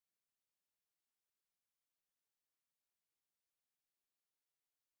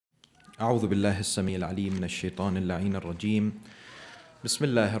أعوذ بالله السميع العليم من الشيطان اللعين الرجيم. بسم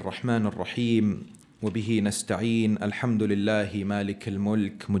الله الرحمن الرحيم وبه نستعين. الحمد لله مالك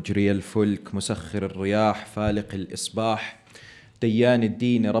الملك مجري الفلك مسخر الرياح فالق الإصباح ديان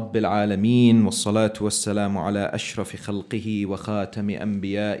الدين رب العالمين، والصلاة والسلام على أشرف خلقه وخاتم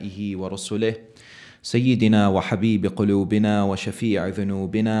أنبيائه ورسله سيدنا وحبيب قلوبنا وشفيع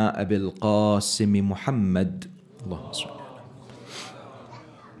ذنوبنا أبي القاسم محمد اللهم صل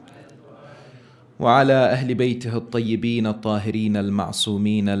وعلى أهل بيته الطيبين الطاهرين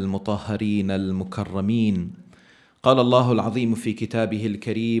المعصومين المطهرين المكرمين. قال الله العظيم في كتابه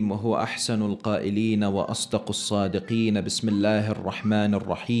الكريم وهو أحسن القائلين وأصدق الصادقين: بسم الله الرحمن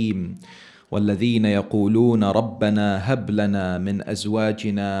الرحيم. والذين يقولون ربنا هب لنا من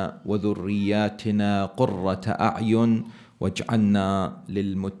أزواجنا وذرياتنا قرة أعين واجعلنا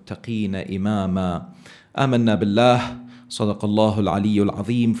للمتقين إماما. آمنا بالله. صدق الله العلي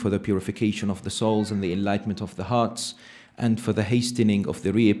العظيم. For the purification of the souls and the enlightenment of the hearts, and for the hastening of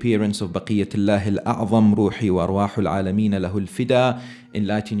the reappearance of Baqiyatullah al-A'zam, Ruhi wa Arwahul Alameen lahu al-Fida,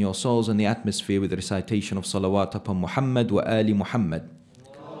 enlighten your souls and the atmosphere with the recitation of salawat upon Muhammad wa Ali Muhammad.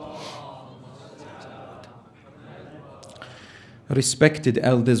 Respected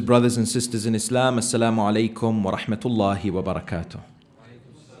elders, brothers and sisters in Islam, Assalamu alaikum wa rahmatullahi wa barakatuh.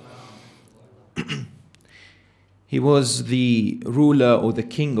 He was the ruler or the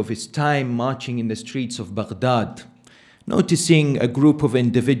king of his time, marching in the streets of Baghdad, noticing a group of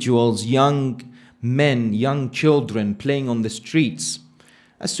individuals, young men, young children playing on the streets.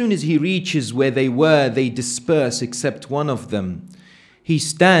 As soon as he reaches where they were, they disperse except one of them. He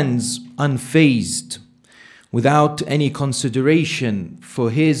stands unfazed, without any consideration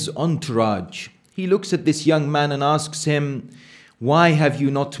for his entourage. He looks at this young man and asks him, "Why have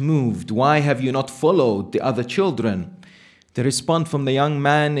you not moved? Why have you not followed the other children?" The response from the young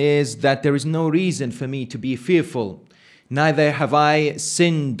man is that there is no reason for me to be fearful. Neither have I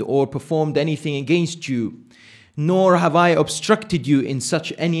sinned or performed anything against you, nor have I obstructed you in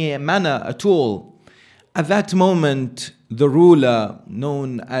such any manner at all. At that moment, the ruler,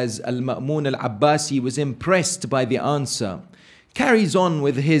 known as Al-Ma'mun Al-Abbasi, was impressed by the answer, carries on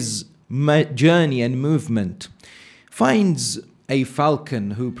with his journey and movement, finds a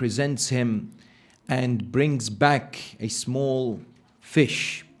falcon who presents him and brings back a small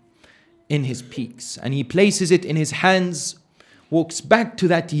fish in his beaks, and he places it in his hands, walks back to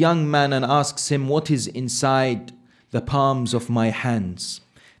that young man and asks him, "What is inside the palms of my hands?"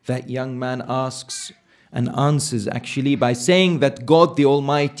 That young man asks and answers actually by saying that God the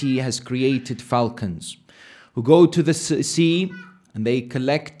Almighty has created falcons who go to the sea and they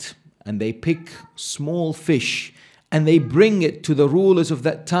collect and they pick small fish and they bring it to the rulers of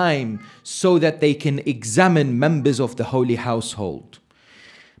that time so that they can examine members of the holy household.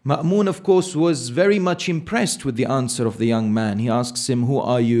 Ma'mun, of course, was very much impressed with the answer of the young man. He asks him, "Who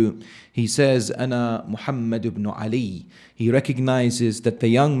are you?" He says, "Ana Muhammad ibn Ali." He recognizes that the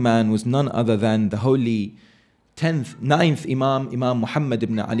young man was none other than the holy 9th Imam, Imam Muhammad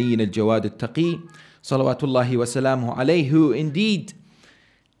ibn Ali al-Jawad al-Taqi, salawatullahi wa salamuhu alayhi, who indeed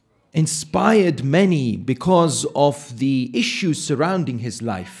inspired many because of the issues surrounding his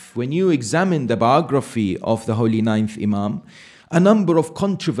life. When you examine the biography of the holy 9th Imam, a number of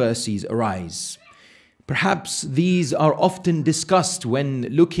controversies arise. Perhaps these are often discussed when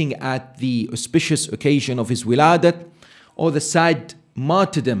looking at the auspicious occasion of his wiladat or the sad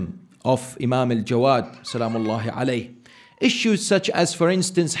martyrdom of Imam al-Jawad salamullahi alayhi. Issues such as, for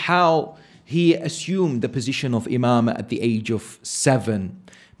instance, how he assumed the position of Imam at the age of 7.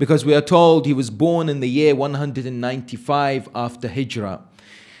 Because we are told he was born in the year 195 after Hijrah,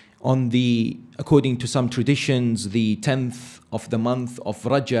 according to some traditions, the 10th of the month of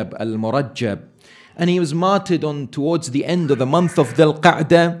Rajab al-Murajjab. And he was martyred towards the end of the month of Dhul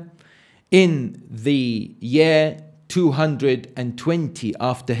Qa'dah in the year 220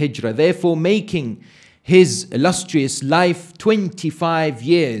 after Hijrah, therefore making his illustrious life 25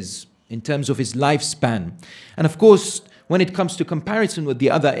 years in terms of his lifespan. And of course, when it comes to comparison with the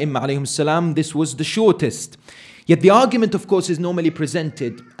other Imam alayhim salam, this was the shortest. Yet the argument, of course, is normally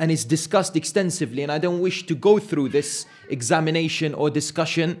presented and is discussed extensively, and I don't wish to go through this examination or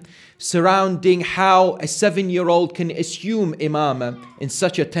discussion surrounding how a 7-year-old can assume imamah in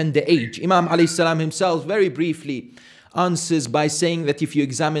such a tender age. Imam alayhi salam himself very briefly answers by saying that if you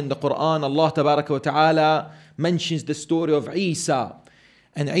examine the Quran, Allah tabaraka wa ta'ala mentions the story of Isa.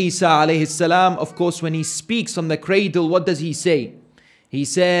 And Isa alayhi salam, of course, when he speaks from the cradle, what does he say? He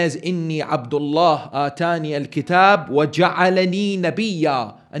says, "Inni Abdullah atani al-kitab wa ja'alani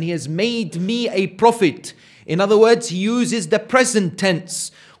nabiyya," and he has made me a prophet. In other words, he uses the present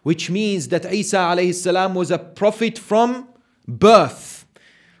tense which means that Isa alayhi salam was a prophet from birth,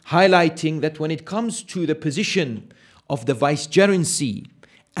 highlighting that when it comes to the position of the vicegerency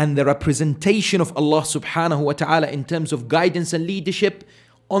and the representation of Allah subhanahu wa ta'ala in terms of guidance and leadership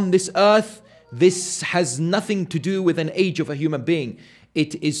on this earth, this has nothing to do with an age of a human being.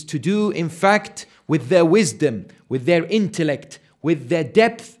 It is to do, in fact, with their wisdom, with their intellect, with their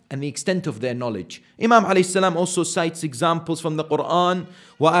depth and the extent of their knowledge. Imam alayhi salam also cites examples from the Quran.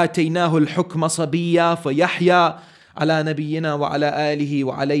 وَآتَيْنَاهُ الْحُكْمَ صَبِيًّا فَيَحْيَا عَلَى نَبِيِّنَا وَعَلَى آلِهِ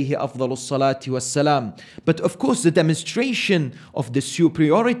وَعَلَيْهِ أَفْضَلُ الصَّلَاةِ وَالسَّلَامِ. But of course, the demonstration of the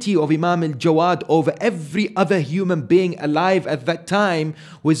superiority of Imam al-Jawad over every other human being alive at that time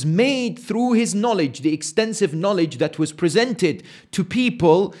was made through his knowledge, the extensive knowledge that was presented to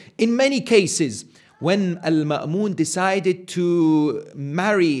people in many cases. When Al-Ma'mun decided to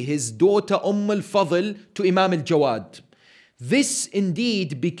marry his daughter al-Fadl to Imam al-Jawad, this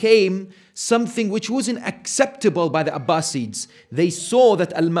indeed became something which wasn't acceptable by the Abbasids. They saw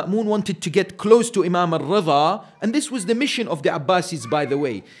that Al-Ma'mun wanted to get close to Imam al-Rida, and this was the mission of the Abbasids, by the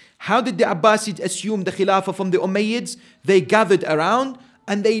way. How did the Abbasids assume the Khilafah from the Umayyads? They gathered around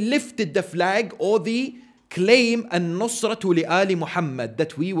and they lifted the flag or the claim an-Nusratu li Ali Muhammad,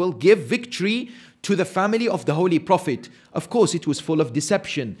 that we will give victory to the family of the Holy Prophet. Of course, it was full of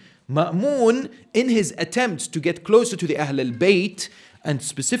deception. Ma'mun, in his attempts to get closer to the Ahl al-Bayt, and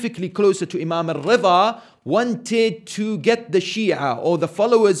specifically closer to Imam al-Rida, wanted to get the Shia or the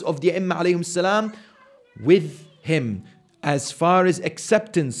followers of the Imam alayhim salam with him as far as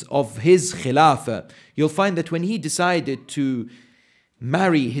acceptance of his Khilafah. You'll find that when he decided to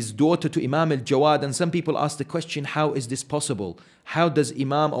marry his daughter to Imam al-Jawad, and some people ask the question, how is this possible? How does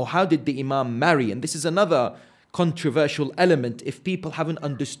Imam, or how did the Imam marry? And this is another controversial element if people haven't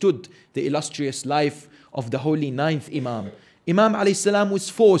understood the illustrious life of the holy 9th Imam. Imam alayhi salam was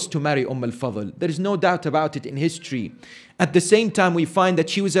forced to marry al-Fadl. There is no doubt about it in history. At the same time, we find that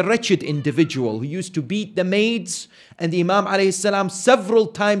she was a wretched individual who used to beat the maids, and the Imam alayhi salam several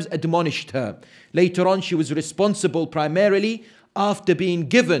times admonished her. Later on, she was responsible primarily after being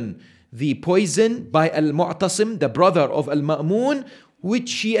given the poison by Al-Mu'tasim, the brother of Al-Ma'mun, which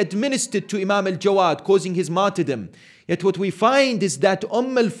she administered to Imam al-Jawad, causing his martyrdom. Yet what we find is that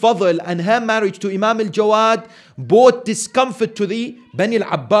al-Fadl and her marriage to Imam al-Jawad brought discomfort to the Bani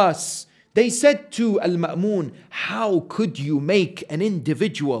al-Abbas. They said to Al-Ma'mun, how could you make an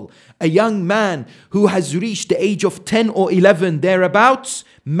individual, a young man who has reached the age of 10 or 11 thereabouts,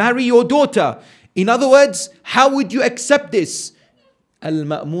 marry your daughter? In other words, how would you accept this?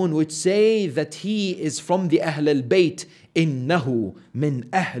 Al-Ma'mun would say that he is from the Ahl al-Bayt. إِنَّهُ مِنْ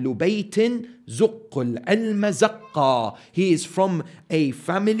أَهْلُ بَيْتٍ زُقُّ الْعِلْمَ زَقًّا. He is from a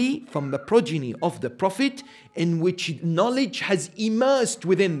family, from the progeny of the Prophet, in which knowledge has immersed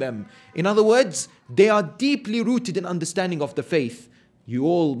within them. In other words, they are deeply rooted in understanding of the faith. You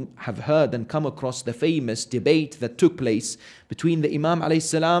all have heard and come across the famous debate that took place between the Imam alayhi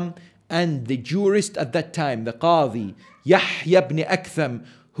salam and the jurist at that time, the Qadi, Yahya ibn Aktham,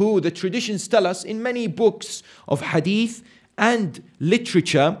 who the traditions tell us in many books of hadith and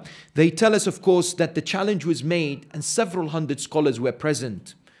literature, they tell us, of course, that the challenge was made and several hundred scholars were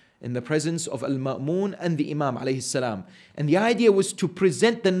present in the presence of Al-Ma'mun and the Imam alayhi salam. And the idea was to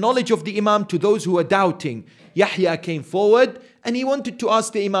present the knowledge of the Imam to those who were doubting. Yahya came forward and he wanted to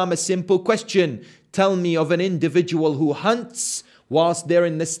ask the Imam a simple question. Tell me of an individual who hunts whilst they're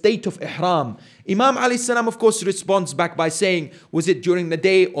in the state of ihram. Imam alayhi salam, of course, responds back by saying, was it during the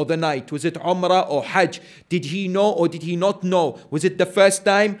day or the night? Was it Umrah or Hajj? Did he know or did he not know? Was it the first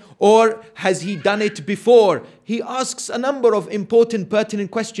time or has he done it before? He asks a number of important,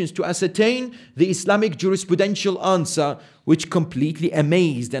 pertinent questions to ascertain the Islamic jurisprudential answer, which completely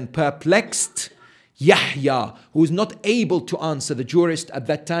amazed and perplexed Yahya, who was not able to answer. The jurist at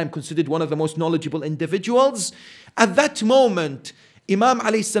that time, considered one of the most knowledgeable individuals. At that moment, Imam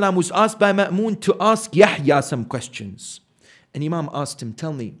alayhi salam was asked by Ma'mun to ask Yahya some questions. And Imam asked him,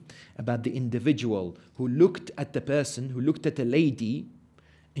 tell me about the individual who looked at the person, who looked at a lady,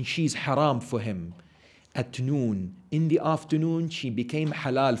 and she's haram for him. At noon, in the afternoon, she became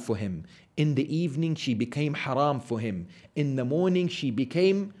halal for him. In the evening, she became haram for him. In the morning, she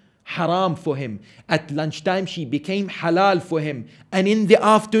became haram for him. At lunchtime, she became halal for him. And in the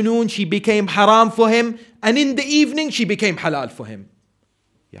afternoon, she became haram for him. And in the evening, she became halal for him.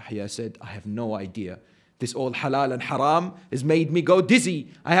 Yahya said, I have no idea. This all halal and haram has made me go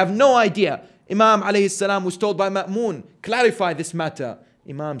dizzy. I have no idea. Imam alayhi salam was told by Ma'mun, clarify this matter.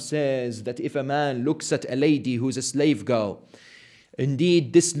 Imam says that if a man looks at a lady who's a slave girl,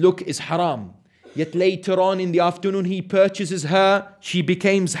 indeed this look is haram. Yet later on in the afternoon he purchases her, she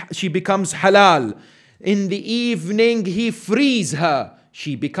becomes halal. In the evening he frees her,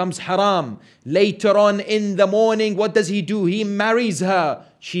 she becomes haram. Later on in the morning, what does he do? He marries her,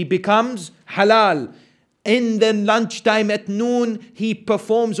 she becomes halal. In the lunchtime at noon, he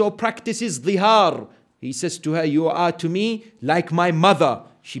performs or practices dhihar. He says to her, you are to me like my mother.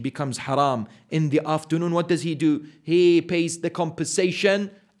 She becomes haram. In the afternoon, what does he do? He pays the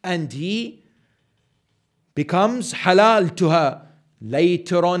compensation and he becomes halal to her.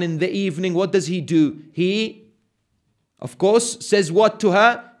 Later on in the evening, what does he do? He, of course, says what to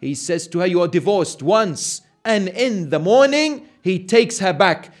her? He says to her, you are divorced once. And in the morning, he takes her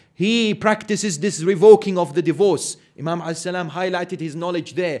back. He practices this revoking of the divorce. Imam as-Salam highlighted his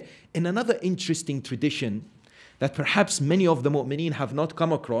knowledge there. In another interesting tradition that perhaps many of the mu'mineen have not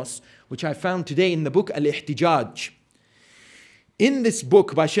come across, which I found today in the book Al-Ihtijaj. In this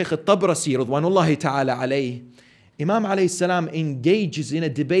book by Shaykh Al-Tabrasi, Radwanullahi ta'ala alayhi, Imam alayhi salam engages in a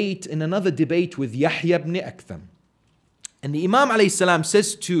debate, in another debate with Yahya ibn Aktham. And the Imam alayhi salam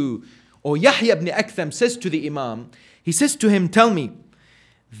says to, or Yahya ibn Aktham says to the Imam, he says to him, tell me,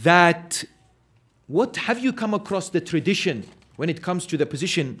 that what have you come across the tradition when it comes to the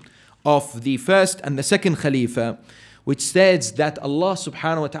position of the first and the second Khalifa, which says that Allah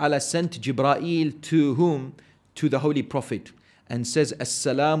subhanahu wa ta'ala sent Jibreel to whom? To the Holy Prophet, and says,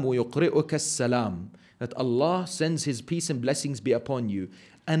 As-salam wa yuqri'uka as-salam, that Allah sends His peace and blessings be upon you,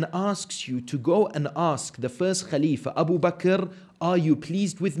 and asks you to go and ask the first Khalifa, Abu Bakr, are you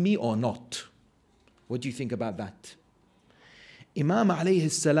pleased with me or not? What do you think about that? Imam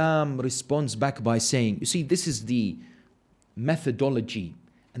alayhi salam responds back by saying, you see, this is the methodology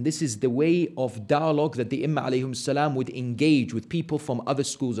and this is the way of dialogue that the Imam alayhi salam would engage with people from other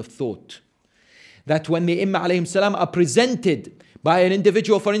schools of thought. That when the Imam alayhi salam are presented by an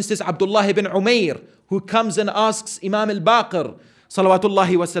individual, for instance, Abdullah ibn Umair, who comes and asks Imam al-Baqir,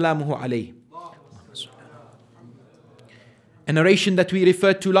 salawatullahi wa salamuhu alayhi. A narration that we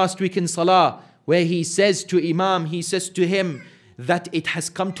referred to last week in Salah, where he says to Imam, he says to him, that it has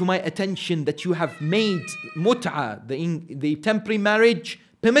come to my attention that you have made mut'a, the temporary marriage,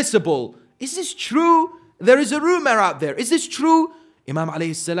 permissible. Is this true? There is a rumor out there. Is this true? Imam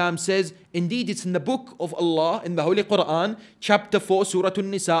alayhi salam says, indeed it's in the book of Allah, in the Holy Quran, chapter 4, Surah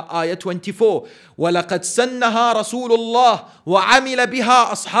An-Nisa, ayah 24. وَلَقَدْ سَنَّهَا رَسُولُ اللَّهِ وَعَمِلَ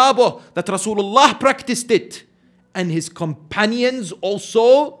بِهَا أَصْحَابُهُ, that Rasulullah practiced it and his companions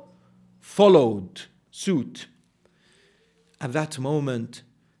also followed suit. At that moment,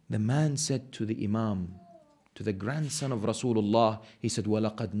 the man said to the Imam, to the grandson of Rasulullah, he said,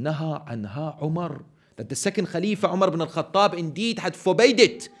 وَلَقَدْ نَهَا عَنْهَا عُمَرٌ, that the second Khalifa Umar ibn al-Khattab indeed had forbade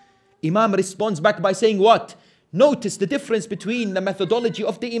it. Imam responds back by saying what? Notice the difference between the methodology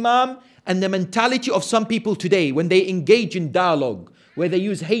of the Imam and the mentality of some people today when they engage in dialogue, where they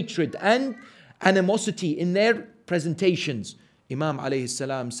use hatred and animosity in their presentations. Imam alayhi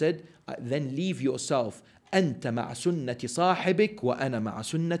salam said, then leave yourself. أنت مع سنة صاحبك وأنا مع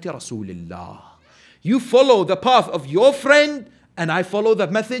سنة رسول الله. You follow the path of your friend and I follow the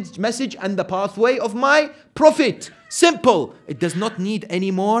message and the pathway of my Prophet. Simple. It does not need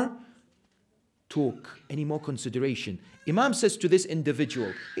any more talk, any more consideration. Imam says to this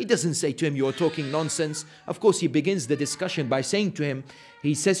individual, he doesn't say to him, you're talking nonsense. Of course, he begins the discussion by saying to him,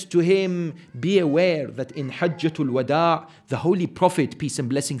 he says to him, be aware that in Hajjatul Wada', the Holy Prophet, peace and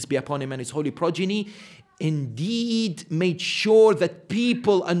blessings be upon him and his holy progeny, indeed made sure that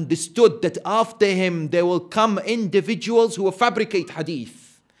people understood that after him there will come individuals who will fabricate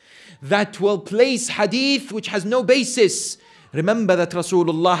hadith, that will place hadith which has no basis. Remember that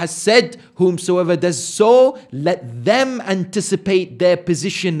Rasulullah has said, whomsoever does so, let them anticipate their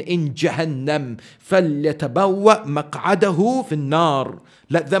position in Jahannam. فَلْيَتَبَوَّأْ مَقْعَدَهُ فِي النَّارِ.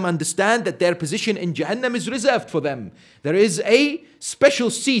 Let them understand that their position in Jahannam is reserved for them. There is a special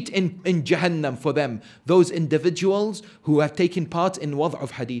seat in Jahannam for them. Those individuals who have taken part in wad'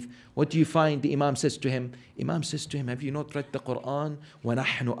 of hadith. What do you find? The Imam says to him, have you not read the Quran?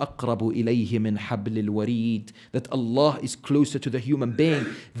 وَنَحْنُ أَقْرَبُ إِلَيْهِ مِنْ حَبْلِ الْوَرِيدِ, that Allah is closer to the human being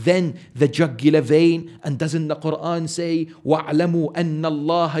than the jugular vein. And doesn't the Quran say, وَاعْلَمُوا أَنَّ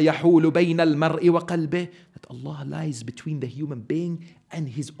اللَّهَ يَحُولُ بَيْنَ الْمَرْءِ وَقَلْبِهِ, that Allah lies between the human being and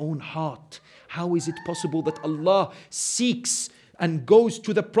his own heart. How is it possible that Allah seeks and goes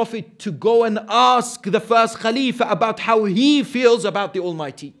to the Prophet to go and ask the first Khalifa about how he feels about the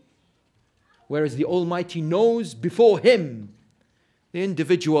Almighty, whereas the Almighty knows before him? The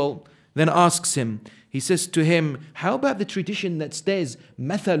individual then asks him, he says to him, how about the tradition that says,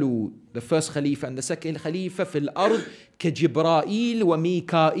 مثل, the first Khalifa and the second Khalifa, في الأرض كجبرائيل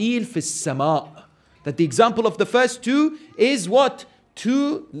وميكائيل في السماء, That the example of the first two is what?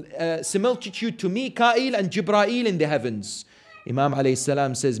 Two similitude to Mikael and Jibrail in the heavens. Imam alayhi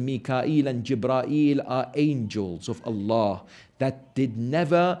salam says Mikael and Jibrail are angels of Allah that did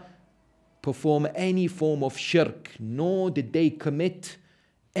never perform any form of shirk, nor did they commit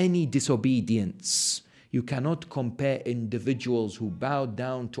any disobedience. You cannot compare individuals who bow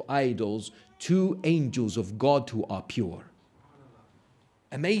down to idols to angels of God who are pure.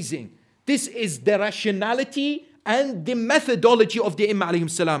 Amazing. This is the rationality and the methodology of the Imam alayhi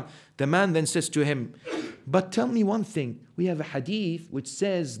salam. The man then says to him, but tell me one thing. We have a hadith which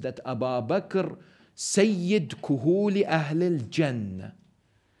says that Abu Bakr Sayyid Kuhuli Ahl al-Jannah,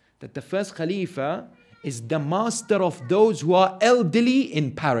 that the first Khalifa is the master of those who are elderly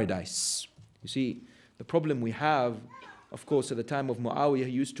in paradise. You see, the problem we have, of course, at the time of Muawiyah,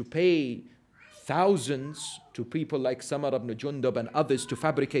 he used to pay thousands to people like Samar ibn Jundub and others to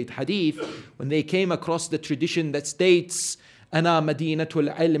fabricate hadith when they came across the tradition that states, Ana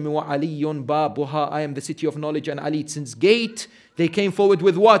Madinatul Ilm wa Aliyun Babuha, I am the city of knowledge and Ali its gate. They came forward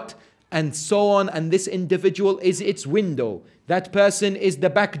with what? And so on, and this individual is its window. That person is the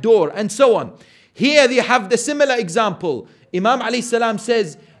back door, and so on. Here they have the similar example. Imam alayhi salam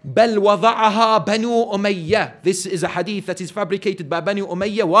says, بل وضعها بنو أمية. This is a hadith that is fabricated by Banu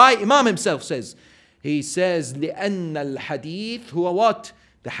Umayyah. Why? Imam himself says. He says, لأن الحديث هو what?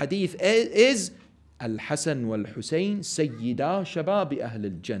 The hadith is Al-Hasan wal-Husayn Sayyida Shabab Ahl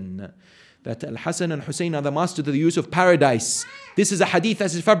al-Jannah. That Al-Hasan and Husayn are the masters of the use of paradise. This is a hadith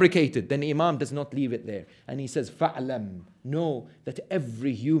that is fabricated. Then the Imam does not leave it there. And he says, فَعْلَمْ, know that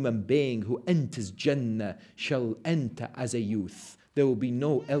every human being who enters Jannah shall enter as a youth. There will be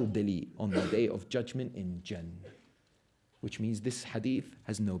no elderly on the day of judgment in Jannah. Which means this hadith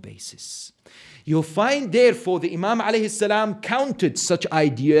has no basis. You'll find therefore the Imam alayhi salam countered such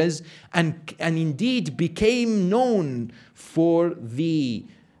ideas and indeed became known for the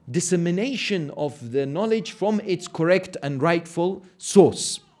dissemination of the knowledge from its correct and rightful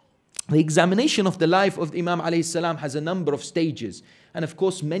source. The examination of the life of the Imam alayhi salam has a number of stages, and of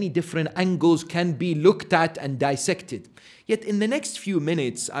course many different angles can be looked at and dissected. Yet in the next few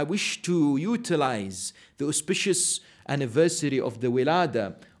minutes I wish to utilize the auspicious anniversary of the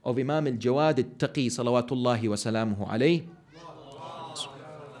Wiladah of Imam al-Jawad al-Taqi salawatullahi wa salamuhu alayhi,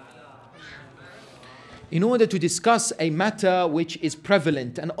 in order to discuss a matter which is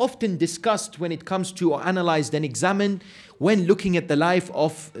prevalent and often discussed when it comes to or analyzed and examined when looking at the life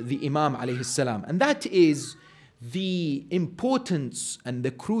of the Imam alayhi salam. And that is the importance and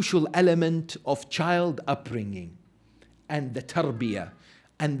the crucial element of child upbringing and the tarbiyah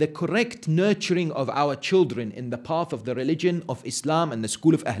and the correct nurturing of our children in the path of the religion of Islam and the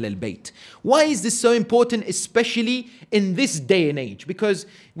school of Ahl al-Bayt. Why is this so important, especially in this day and age? Because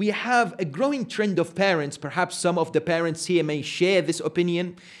we have a growing trend of parents, perhaps some of the parents here may share this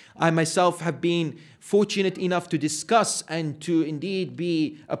opinion. I myself have been fortunate enough to discuss and to indeed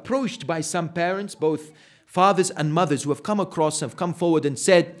be approached by some parents, both fathers and mothers, who have come across, have come forward and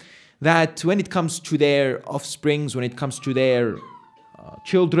said that when it comes to their offsprings, when it comes to their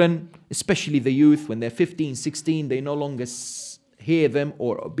children, especially the youth, when they're 15, 16, they no longer hear them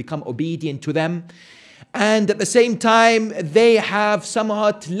or become obedient to them. And at the same time, they have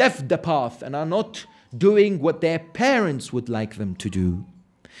somewhat left the path and are not doing what their parents would like them to do.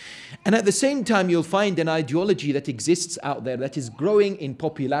 And at the same time, you'll find an ideology that exists out there that is growing in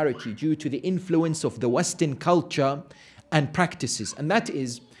popularity due to the influence of the Western culture and practices. And that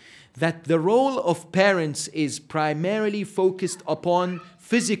is that the role of parents is primarily focused upon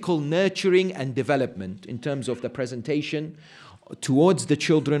physical nurturing and development in terms of the presentation towards the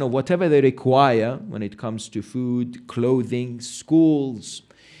children of whatever they require when it comes to food, clothing, schools.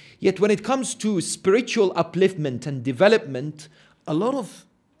 Yet when it comes to spiritual upliftment and development, a lot of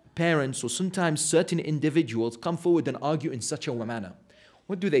parents or sometimes certain individuals come forward and argue in such a manner.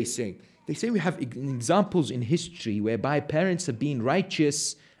 What do they say? They say we have examples in history whereby parents have been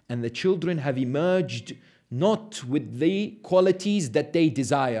righteous and the children have emerged not with the qualities that they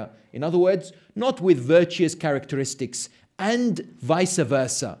desire. In other words, not with virtuous characteristics, and vice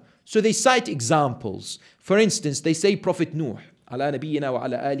versa. So they cite examples. For instance, they say Prophet Nuh, ala nabiyyina wa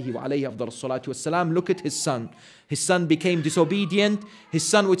ala alihi wa alayhi afdal salatu wassalam, look at his son. His son became disobedient. His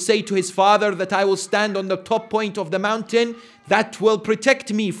son would say to his father that I will stand on the top point of the mountain that will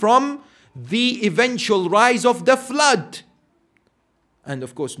protect me from the eventual rise of the flood. And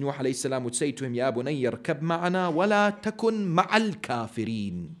of course, Nuh alayhi salam would say to him, Ya bunayya irkab ma'ana wa la takun ma'al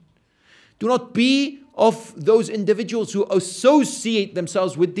kafirin. Do not be of those individuals who associate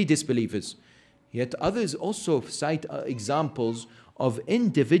themselves with the disbelievers. Yet others also cite examples of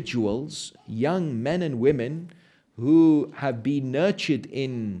individuals, young men and women, who have been nurtured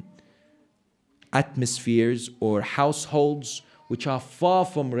in atmospheres or households which are far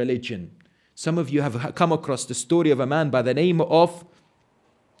from religion. Some of you have come across the story of a man by the name of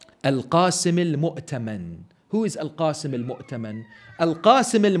Al-Qasim al-Mu'taman. Who is Al-Qasim al-Mu'taman?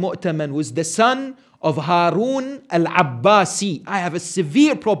 Al-Qasim al-Mu'taman was the son of Harun al-Abbasi. I have a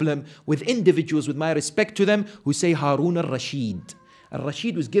severe problem with individuals, with my respect to them, who say Harun al-Rashid.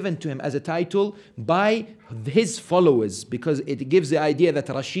 Al-Rashid was given to him as a title by his followers because it gives the idea that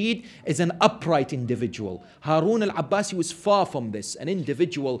Rashid is an upright individual. Harun al-Abbasi was far from this, an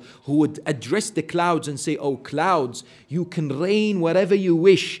individual who would address the clouds and say, "Oh clouds, you can rain wherever you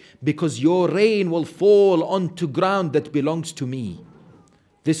wish because your rain will fall onto ground that belongs to me."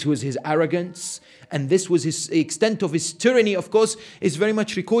 This was his arrogance, and this was his extent of his tyranny, of course, is very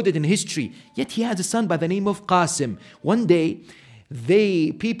much recorded in history. Yet he had a son by the name of Qasim. One day,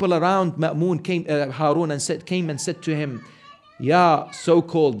 people around Harun came and said to him,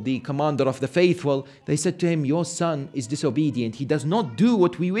 so-called the commander of the faithful, they said to him, "Your son is disobedient. He does not do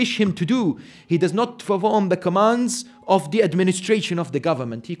what we wish him to do. He does not perform the commands of the administration of the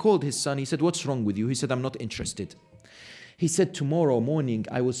government." He called his son. He said, "What's wrong with you?" He said, "I'm not interested." He said, "Tomorrow morning,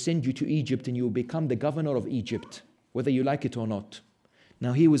 I will send you to Egypt and you will become the governor of Egypt, whether you like it or not."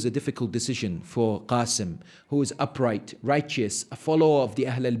 Now, here was a difficult decision for Qasim, who was upright, righteous, a follower of the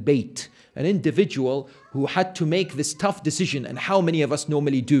Ahl al-Bayt, an individual who had to make this tough decision, and how many of us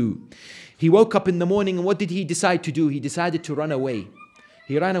normally do. He woke up in the morning, and what did he decide to do? He decided to run away.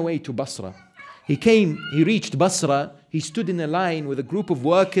 He ran away to Basra. He reached Basra, he stood in a line with a group of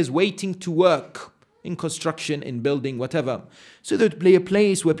workers waiting to work in construction, in building, whatever. So there would be a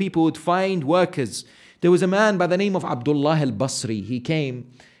place where people would find workers. There was a man by the name of Abdullah al-Basri. He came,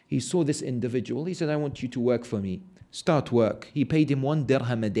 he saw this individual. He said, "I want you to work for me. Start work." He paid him 1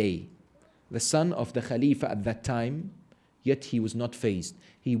 dirham a day. The son of the Khalifa at that time, yet he was not fazed.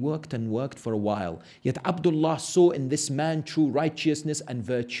 He worked and worked for a while. Yet Abdullah saw in this man true righteousness and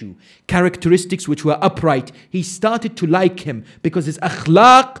virtue, characteristics which were upright. He started to like him because his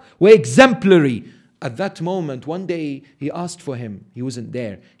akhlaq were exemplary. At that moment, one day, he asked for him. He wasn't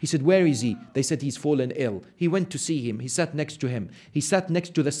there. He said, "Where is he?" They said, "He's fallen ill." He went to see him. He sat next to him. He sat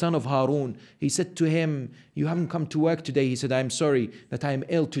next to the son of Harun. He said to him, "You haven't come to work today." He said, "I'm sorry that I'm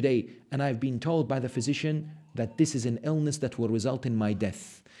ill today. And I've been told by the physician that this is an illness that will result in my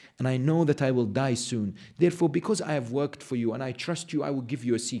death. And I know that I will die soon. Therefore, because I have worked for you and I trust you, I will give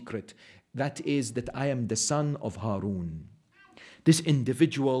you a secret. That is that I am the son of Harun." This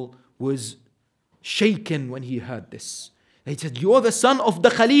individual was shaken when he heard this. They said, "You're the son of the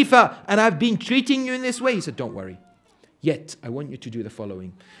Khalifa and I've been treating you in this way." He said, "Don't worry. Yet, I want you to do the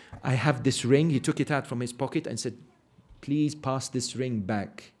following. I have this ring." He took it out from his pocket and said, "Please pass this ring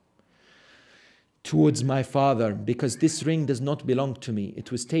back towards my father, because this ring does not belong to me.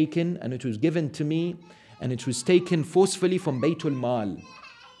 It was taken and it was given to me, and it was taken forcefully from Baytul Mal.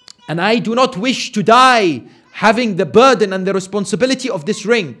 And I do not wish to die having the burden and the responsibility of this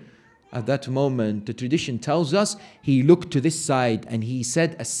ring." At that moment, the tradition tells us, he looked to this side and he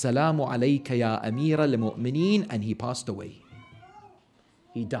said, "Assalamu alayka ya Amir al-Mu'mineen," and he passed away.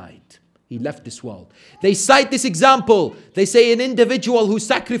 He died. He left this world. They cite this example. They say an individual who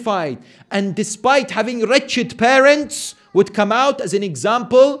sacrificed and despite having wretched parents would come out as an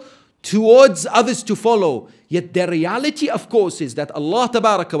example towards others to follow. Yet the reality, of course, is that Allah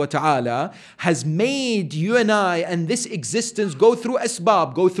Tabaraka wa Ta'ala has made you and I and this existence go through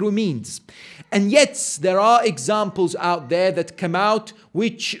asbab, go through means. And yet there are examples out there that come out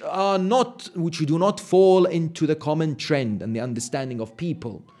which do not fall into the common trend and the understanding of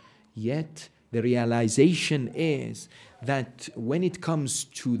people. Yet the realization is that when it comes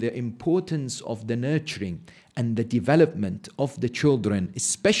to the importance of the nurturing and the development of the children,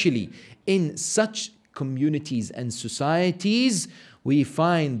 especially in such communities and societies, we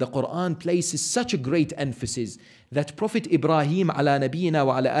find the Quran places such a great emphasis that Prophet Ibrahim ala nabiyina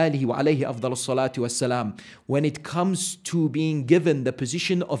wa ala alihi wa alayhi afdal salatu wassalam, when it comes to being given the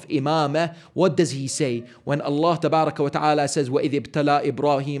position of imamah, what does he say? When Allah tabaraka wa ta'ala says, وَإِذِ ابْتَلَى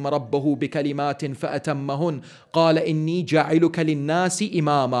إِبْرَاهِيمَ رَبَّهُ بِكَلِمَاتٍ فَأَتَمَّهُنْ قَالَ إِنِّي جَاعِلُكَ لِلنَّاسِ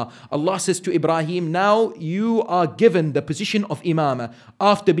إِمَامًا. Allah says to Ibrahim, now you are given the position of imamah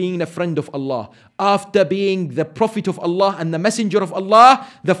after being a friend of Allah, after being the prophet of Allah and the messenger of Allah.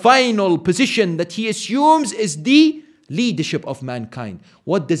 The final position that he assumes is the leadership of mankind.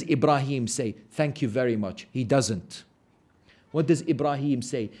 What does Ibrahim say? Thank you very much. He doesn't. What does Ibrahim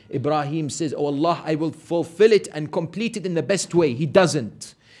say? Ibrahim says, oh Allah, I will fulfill it and complete it in the best way. He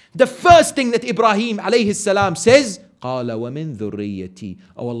doesn't. The first thing that Ibrahim alayhi salam says, قَالَ وَمِن ذُرِّيَّتِي.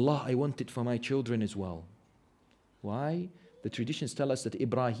 Oh Allah, I want it for my children as well. Why? The traditions tell us that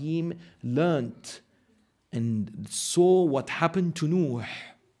Ibrahim learnt and saw what happened to Nuh.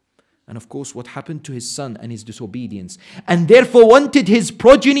 And of course, what happened to his son and his disobedience. And therefore wanted his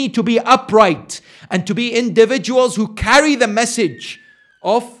progeny to be upright and to be individuals who carry the message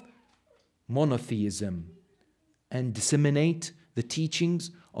of monotheism and disseminate the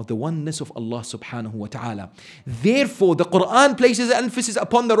teachings of the oneness of Allah subhanahu wa ta'ala. Therefore, the Quran places emphasis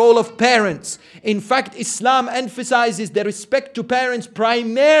upon the role of parents. In fact, Islam emphasizes the respect to parents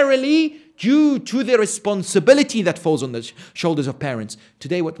primarily due to the responsibility that falls on the shoulders of parents.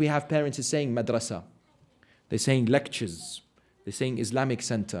 Today what we have parents is saying madrasa. They're saying lectures. They're saying Islamic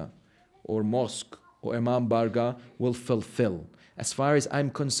center or mosque or Imam Barga will fulfill. As far as I'm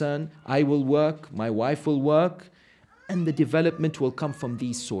concerned, I will work, my wife will work, and the development will come from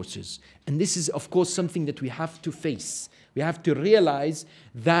these sources. And this is, of course, something that we have to face. We have to realize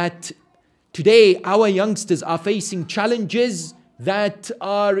that today our youngsters are facing challenges that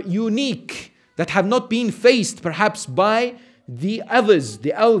are unique, that have not been faced perhaps by the others,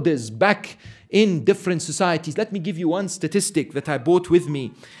 the elders back in different societies. Let me give you one statistic that I brought with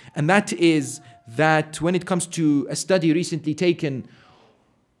me, and that is that when it comes to a study recently taken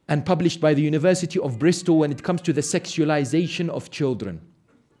and published by the University of Bristol when it comes to the sexualization of children.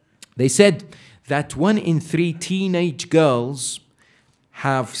 They said that 1 in 3 teenage girls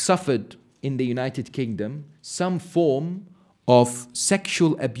have suffered in the United Kingdom some form of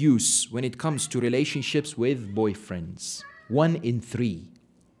sexual abuse when it comes to relationships with boyfriends. 1 in 3.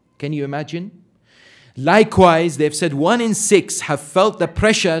 Can you imagine? Likewise, they've said 1 in 6 have felt the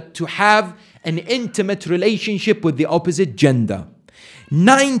pressure to have an intimate relationship with the opposite gender.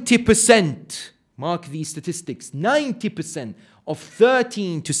 90%, mark these statistics, 90% of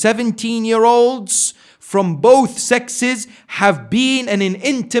 13 to 17-year-olds from both sexes have been in an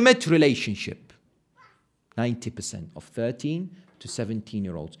intimate relationship. 90% of 13 to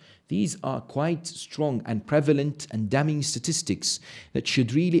 17-year-olds. These are quite strong and prevalent and damning statistics that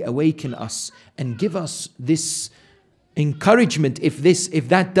should really awaken us and give us this encouragement, if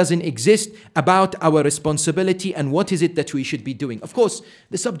that doesn't exist, about our responsibility and what is it that we should be doing. Of course,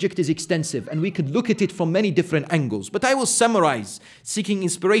 the subject is extensive and we could look at it from many different angles, but I will summarize, seeking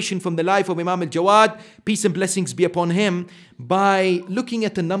inspiration from the life of Imam Al-Jawad, peace and blessings be upon him, by looking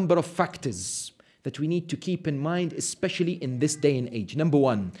at a number of factors that we need to keep in mind, especially in this day and age. Number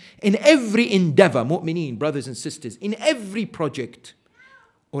one, in every endeavor, mu'mineen, brothers and sisters, in every project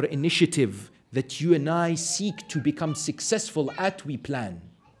or initiative that you and I seek to become successful at, we plan.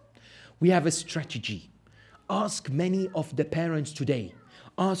 We have a strategy. Ask many of the parents today.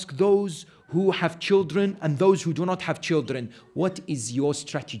 Ask those who have children and those who do not have children. What is your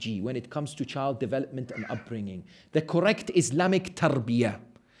strategy when it comes to child development and upbringing? The correct Islamic tarbiyah.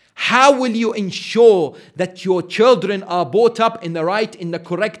 How will you ensure that your children are brought up in the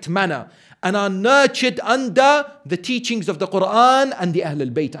correct manner and are nurtured under the teachings of the Quran and the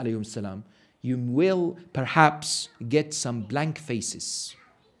Ahlul Bayt alayhim salam? You will perhaps get some blank faces.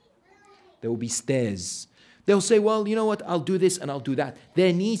 There will be stares. They'll say, well, you know what, I'll do this and I'll do that.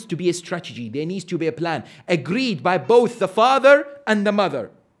 There needs to be a strategy. There needs to be a plan. Agreed by both the father and the mother.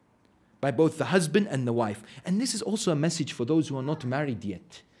 By both the husband and the wife. And this is also a message for those who are not married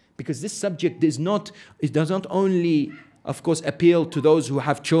yet. Because this subject does not only, of course, appeal to those who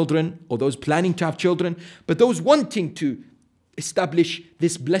have children or those planning to have children, but those wanting to establish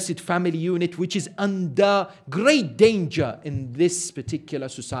this blessed family unit, which is under great danger in this particular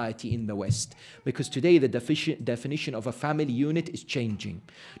society in the West. Because today the definition of a family unit is changing.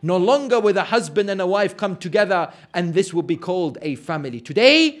 No longer will a husband and a wife come together and this will be called a family.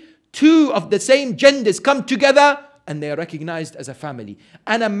 Today, two of the same genders come together and they are recognized as a family.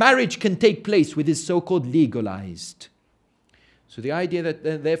 And a marriage can take place with this so-called legalized. So the idea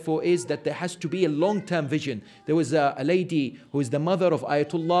that therefore is that there has to be a long-term vision. There was a lady who is the mother of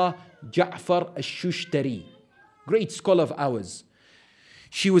Ayatollah Ja'far al-Shushtari, great scholar of ours.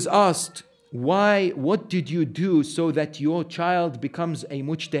 She was asked, what did you do so that your child becomes a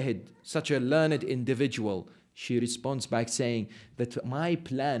mujtahid, such a learned individual? She responds by saying that my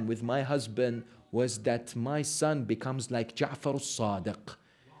plan with my husband was that my son becomes like Ja'far al-Sadiq.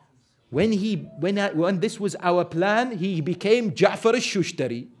 When this was our plan, he became Ja'far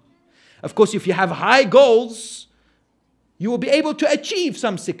al-Shushtari. Of course, if you have high goals, you will be able to achieve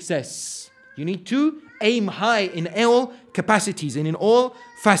some success. You need to aim high in all capacities and in all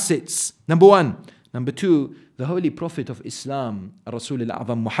facets. Number one. Number two, the Holy Prophet of Islam, Rasul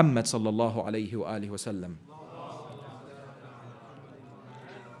al-A'zam Muhammad sallallahu alayhi wa alihi wa sallam.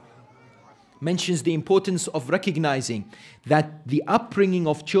 mentions the importance of recognizing that the upbringing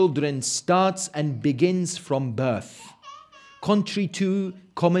of children starts and begins from birth, contrary to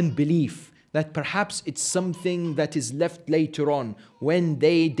common belief that perhaps it's something that is left later on when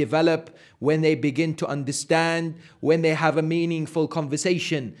they develop, when they begin to understand, when they have a meaningful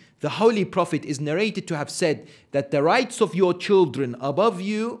conversation. The Holy Prophet is narrated to have said that the rights of your children above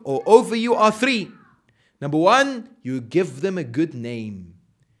you or over you are three. Number one, you give them a good name.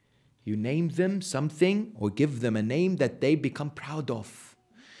 You name them something or give them a name that they become proud of.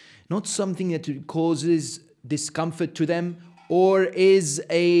 Not something that causes discomfort to them or is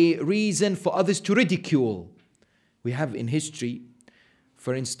a reason for others to ridicule. We have in history,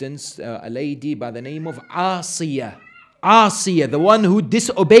 for instance, a lady by the name of Asiya. Asiya, the one who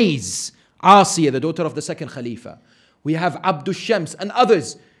disobeys. Asiya, the daughter of the second Khalifa. We have Abdul Shams and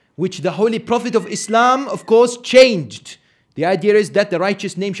others, which the Holy Prophet of Islam, of course, changed. The idea is that the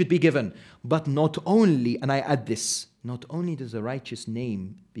righteous name should be given. But not only, and I add this, not only does a righteous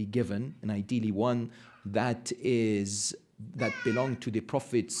name be given, and ideally one that belong to the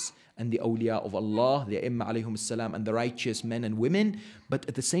prophets and the awliya of Allah, the Imam alayhum salam, and the righteous men and women, but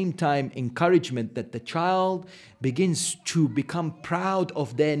at the same time encouragement that the child begins to become proud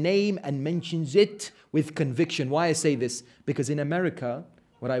of their name and mentions it with conviction. Why I say this? Because in America,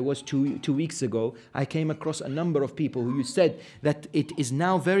 where I was two weeks ago, I came across a number of people who said that it is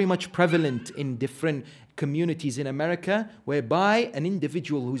now very much prevalent in different communities in America, whereby an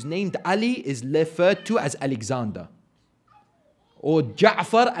individual who's named Ali is referred to as Alexander, or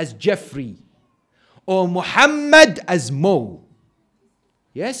Ja'far as Jeffrey, or Muhammad as Mo.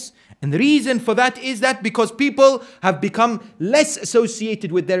 Yes? And the reason for that is that because people have become less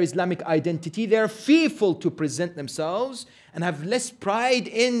associated with their Islamic identity, they're fearful to present themselves and have less pride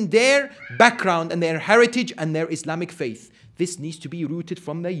in their background and their heritage and their Islamic faith. This needs to be rooted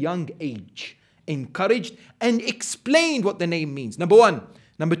from the young age, encouraged and explained what the name means. Number one.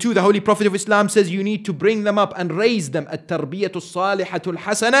 Number two, the Holy Prophet of Islam says you need to bring them up and raise them. At-tarbiyatu salihatu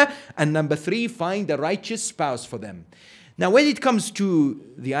al-hasana. And number three, find a righteous spouse for them. Now, when it comes to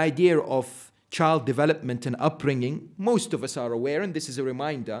the idea of child development and upbringing, most of us are aware, and this is a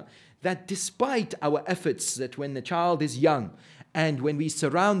reminder, that despite our efforts that when the child is young and when we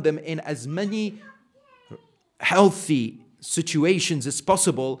surround them in as many healthy situations as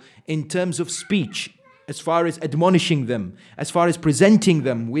possible in terms of speech, as far as admonishing them, as far as presenting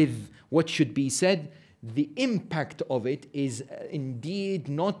them with what should be said, the impact of it is indeed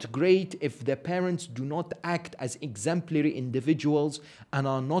not great if the parents do not act as exemplary individuals and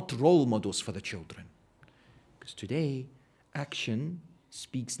are not role models for the children. Because today, action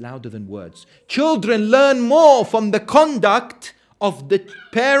speaks louder than words. Children learn more from the conduct of the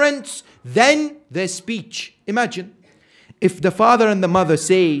parents than their speech. Imagine if the father and the mother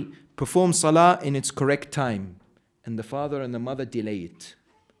say, perform salah in its correct time, and the father and the mother delay it,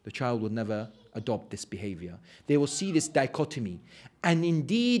 the child will never adopt this behavior. They will see this dichotomy, and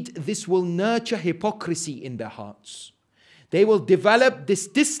indeed this will nurture hypocrisy in their hearts. They will develop this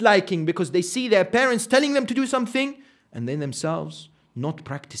disliking because they see their parents telling them to do something and they themselves not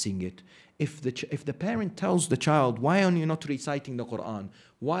practicing it. If the parent tells the child, why are you not reciting the Quran?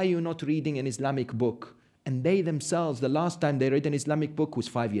 Why are you not reading an Islamic book? And they themselves, the last time they read an Islamic book was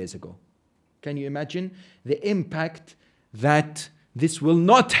 5 years ago. Can you imagine the impact that this will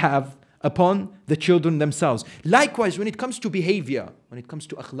not have upon the children themselves? Likewise, when it comes to behavior, when it comes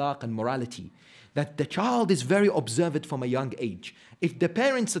to akhlaq and morality, that the child is very observant from a young age. If the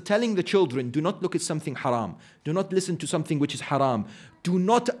parents are telling the children, do not look at something haram, do not listen to something which is haram, do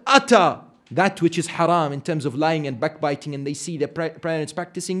not utter that which is haram in terms of lying and backbiting, and they see their parents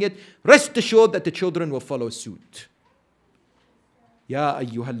practicing it, rest assured that the children will follow suit. يا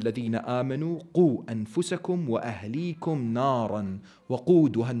أيها الذين آمنوا قوا أنفسكم وأهليكم نارا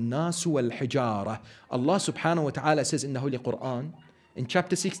وقودها الناس والحجارة. Allah subhanahu wa ta'ala says in the Holy Quran, in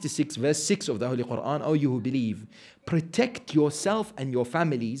chapter 66, verse 6 of the Holy Quran, O you who believe, protect yourself and your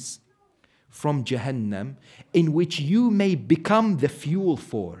families from Jahannam, in which you may become the fuel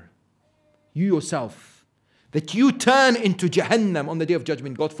for. You yourself, that you turn into Jahannam on the Day of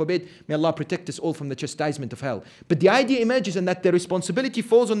Judgment. God forbid, may Allah protect us all from the chastisement of hell. But the idea emerges and that the responsibility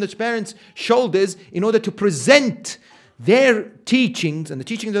falls on the parents' shoulders in order to present their teachings and the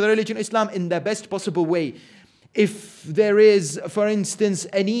teachings of the religion of Islam in the best possible way. If there is, for instance,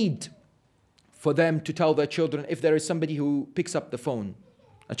 a need for them to tell their children, if there is somebody who picks up the phone,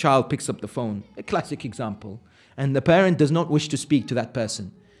 a child picks up the phone, a classic example, and the parent does not wish to speak to that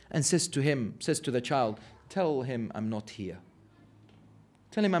person, and says to the child, tell him I'm not here.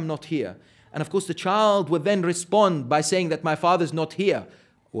 Tell him I'm not here. And of course the child would then respond by saying that my father's not here.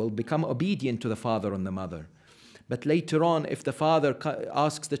 will become obedient to the father and the mother. But later on, if the father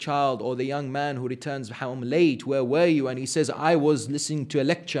asks the child or the young man who returns home late, where were you? And he says, I was listening to a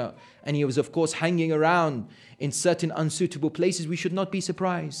lecture, and he was of course hanging around in certain unsuitable places, we should not be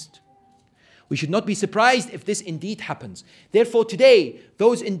surprised. We should not be surprised if this indeed happens. Therefore today,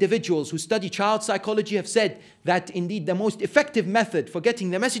 those individuals who study child psychology have said that indeed the most effective method for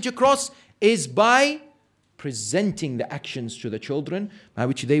getting the message across is by presenting the actions to the children, by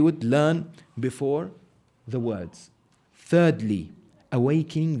which they would learn before the words. Thirdly,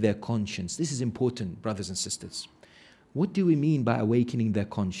 awakening their conscience. This is important, brothers and sisters. What do we mean by awakening their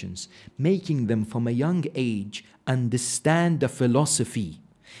conscience? Making them from a young age understand the philosophy,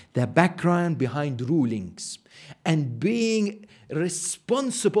 the background behind rulings, and being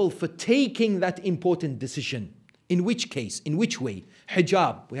responsible for taking that important decision. In which case, in which way?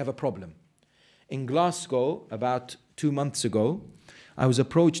 Hijab, we have a problem. In Glasgow, about 2 months ago, I was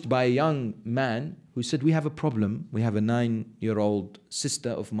approached by a young man who said, we have a problem. We have a 9-year-old sister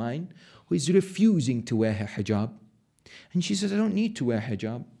of mine who is refusing to wear her hijab. And she says, I don't need to wear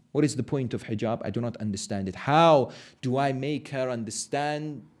hijab. What is the point of hijab? I do not understand it. How do I make her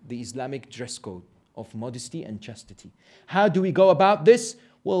understand the Islamic dress code of modesty and chastity? How do we go about this?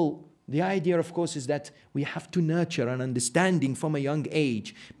 Well, the idea, of course, is that we have to nurture an understanding from a young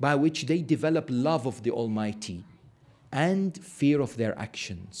age by which they develop love of the Almighty and fear of their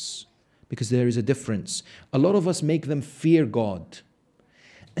actions. Because there is a difference. A lot of us make them fear God.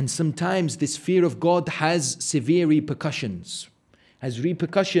 And sometimes this fear of God has severe repercussions. Has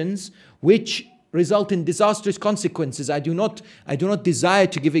repercussions which result in disastrous consequences. I do not desire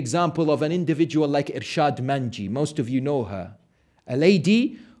to give example of an individual like Irshad Manji. Most of you know her. A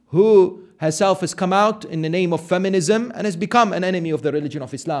lady who herself has come out in the name of feminism and has become an enemy of the religion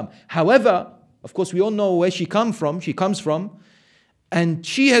of Islam. However, of course, we all know where she comes from. And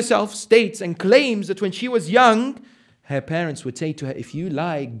she herself states and claims that when she was young, her parents would say to her, if you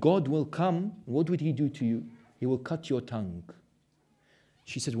lie, God will come. What would He do to you? He will cut your tongue.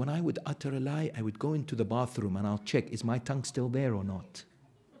 She said, when I would utter a lie, I would go into the bathroom and I'll check, is my tongue still there or not?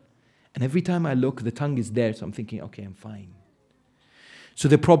 And every time I look, the tongue is there. So I'm thinking, okay, I'm fine. So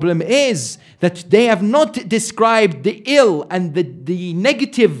the problem is that they have not described the ill and the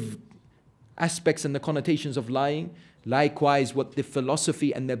negative aspects and the connotations of lying. Likewise, what the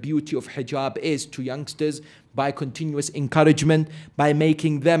philosophy and the beauty of hijab is to youngsters, by continuous encouragement, by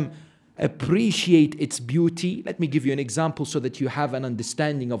making them appreciate its beauty. Let me give you an example so that you have an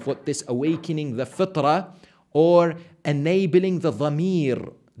understanding of what this awakening the fitrah, or enabling the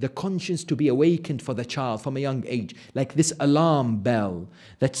dhamir, the conscience, to be awakened for the child from a young age. Like this alarm bell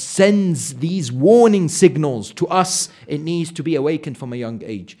that sends these warning signals to us, it needs to be awakened from a young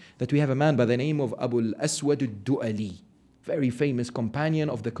age. That we have a man by the name of Abu al-Aswad al-Du'ali, very famous companion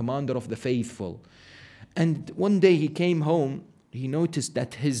of the commander of the faithful. And one day he came home, he noticed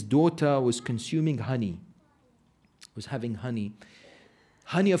that his daughter was consuming honey, was having honey.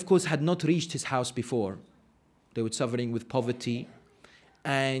 Honey, of course, had not reached his house before. They were suffering with poverty,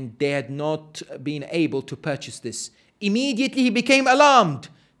 and they had not been able to purchase this. Immediately he became alarmed.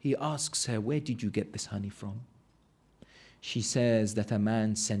 He asks her, where did you get this honey from? She says that a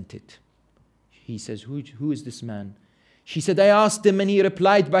man sent it. He says, who is this man? She said, I asked him, and he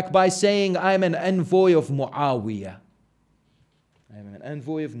replied back by saying, I am an envoy of Muawiyah. I am an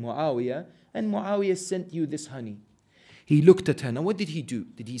envoy of Muawiyah, and Muawiyah sent you this honey. He looked at her. Now what did he do?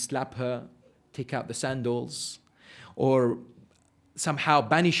 Did he slap her, take out the sandals, or somehow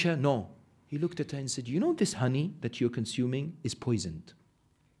banish her? No. He looked at her and said, you know this honey that you're consuming is poisoned.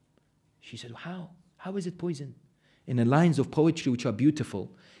 She said, how? How is it poisoned? In the lines of poetry which are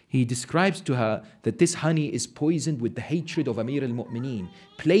beautiful, he describes to her that this honey is poisoned with the hatred of Amir al-Mu'mineen,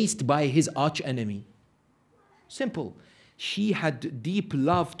 placed by his arch enemy. Simple. She had deep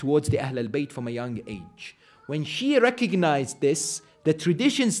love towards the Ahl al-Bayt from a young age. When she recognized this, the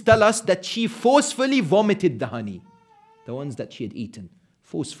traditions tell us that she forcefully vomited the honey, the ones that she had eaten,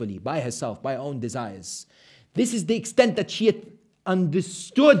 forcefully, by herself, by her own desires. This is the extent that she had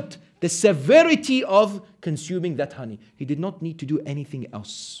understood the severity of consuming that honey. He did not need to do anything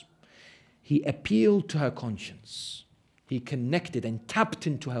else. He appealed to her conscience. He connected and tapped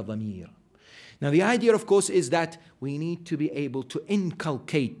into her dhamir. Now the idea, of course, is that we need to be able to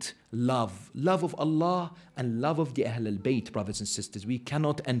inculcate love of Allah and love of the Ahl al-Bayt, brothers and sisters. We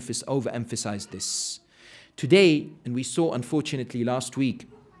cannot overemphasize this. Today, and we saw unfortunately last week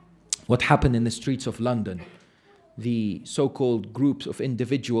what happened in the streets of London, the so-called groups of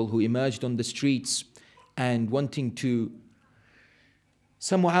individuals who emerged on the streets and wanting to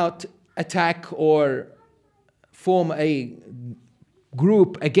somehow attack or form a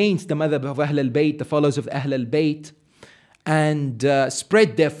group against the madhab of Ahl al-Bayt, the followers of Ahl al-Bayt, and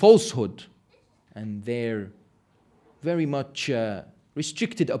spread their falsehood and their very much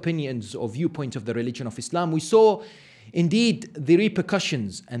restricted opinions or viewpoints of the religion of Islam. We saw indeed the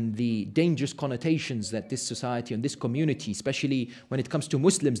repercussions and the dangerous connotations that this society and this community, especially when it comes to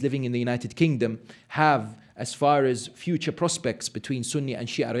Muslims living in the United Kingdom, have as far as future prospects between Sunni and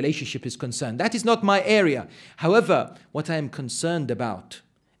Shia relationship is concerned. That is not my area. However, what I am concerned about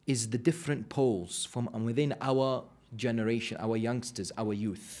is the different poles from within our generation, our youngsters, our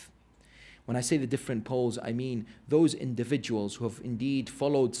youth. When I say the different poles, I mean those individuals who have indeed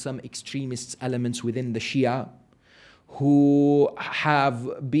followed some extremist elements within the Shia, who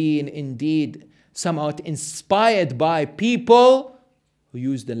have been indeed somehow inspired by people who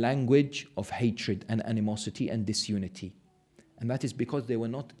use the language of hatred and animosity and disunity. And that is because they were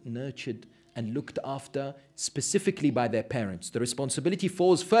not nurtured and looked after specifically by their parents. The responsibility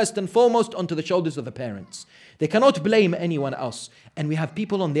falls first and foremost onto the shoulders of the parents. They cannot blame anyone else. And we have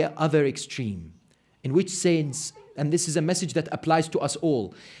people on the other extreme, in which sense, and this is a message that applies to us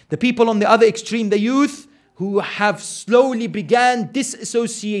all, the people on the other extreme, the youth, who have slowly began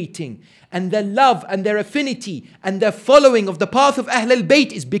disassociating, and their love and their affinity and their following of the path of Ahl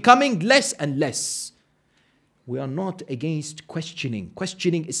al-Bayt is becoming less and less. We are not against questioning.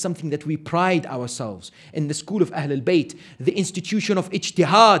 Questioning is something that we pride ourselves in the school of Ahl al-Bayt, the institution of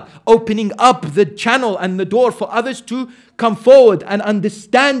ijtihad, opening up the channel and the door for others to come forward and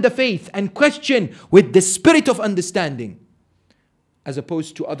understand the faith and question with the spirit of understanding, as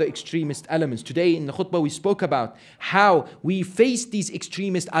opposed to other extremist elements. Today in the khutbah we spoke about how we face these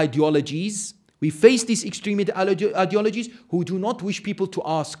extremist ideologies. We face these extremist ideologies who do not wish people to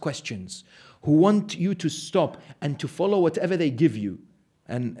ask questions, who want you to stop and to follow whatever they give you.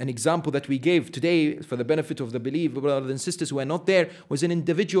 And an example that we gave today for the benefit of the believer brothers and sisters who are not there was an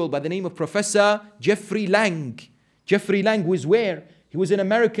individual by the name of Professor Jeffrey Lang. Jeffrey Lang was where? He was an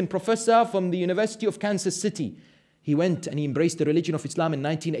American professor from the University of Kansas City. He went and he embraced the religion of Islam in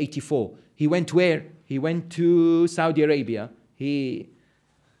 1984. He went where? He went to Saudi Arabia. He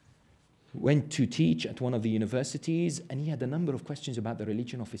went to teach at one of the universities, and he had a number of questions about the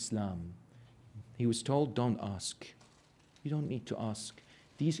religion of Islam. He was told, don't ask. You don't need to ask.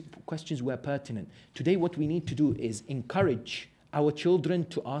 These questions were pertinent. Today what we need to do is encourage our children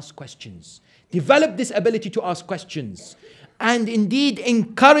to ask questions. Develop this ability to ask questions. And indeed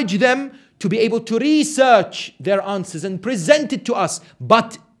encourage them to be able to research their answers and present it to us.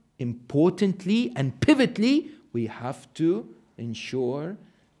 But importantly and pivotally, we have to ensure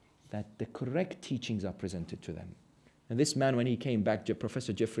that the correct teachings are presented to them. And this man, when he came back,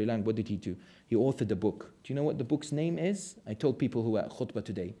 Professor Jeffrey Lang, what did he do? He authored a book. Do you know what the book's name is? I told people who were at khutbah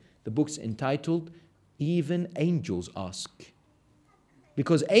today. The book's entitled, Even Angels Ask.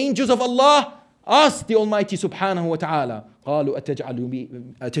 Because angels of Allah asked the Almighty subhanahu wa ta'ala, قالوا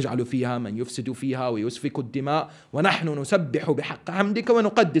أتجعل فيها من يفسد فيها ويسفك الدماء ونحن نسبح بحق حمدك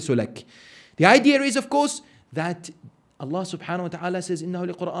ونقدس لك. The idea is, of course, that Allah subhanahu wa ta'ala says, إنه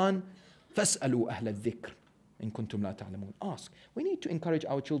لقرآن فاسألوا أهل الذكر إن كنتم لا تعلمون. Ask. We need to encourage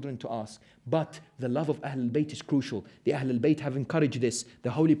our children to ask. But the love of Ahl al-Bayt is crucial. The Ahl al-Bayt have encouraged this. The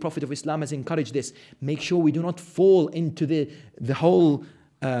Holy Prophet of Islam has encouraged this. Make sure we do not fall into the whole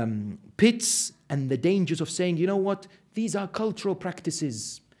pits and the dangers of saying, you know what, these are cultural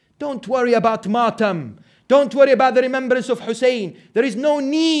practices. Don't worry about matam. Don't worry about the remembrance of Hussein. There is no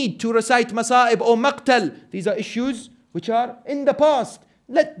need to recite masa'ib or maqtal. These are issues which are in the past.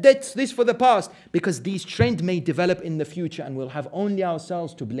 Let this for the past, because these trends may develop in the future and we'll have only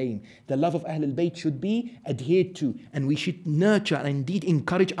ourselves to blame. The love of Ahl al-Bayt should be adhered to, and we should nurture and indeed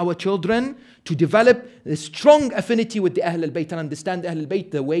encourage our children to develop a strong affinity with the Ahl al-Bayt and understand Ahl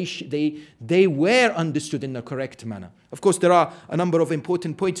al-Bayt the way they were understood in the correct manner. Of course, there are a number of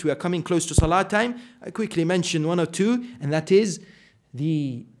important points. We are coming close to Salah time. I quickly mention one or two, and that is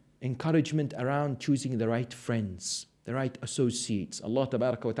the encouragement around choosing the right friends, the right associates. Allah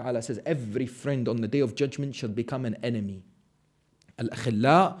Tabaraka wa Ta'ala says every friend on the day of judgment shall become an enemy.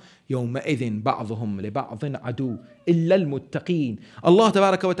 الأخلاء يومئذ بعضهم لبعض عدو إلا المتقين. Allah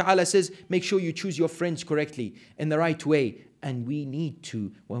Tabaraka wa Ta'ala says, make sure you choose your friends correctly, in the right way. And we need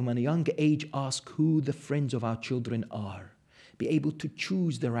to, from a young age, ask who the friends of our children are. Be able to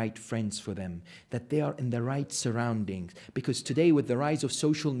choose the right friends for them, that they are in the right surroundings. Because today with the rise of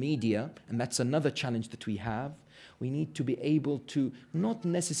social media, and that's another challenge that we have, we need to be able to not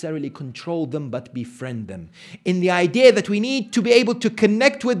necessarily control them, but befriend them. In the idea that we need to be able to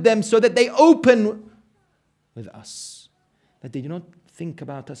connect with them so that they open with us. That they do not think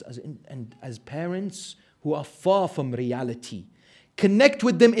about us as parents who are far from reality. Connect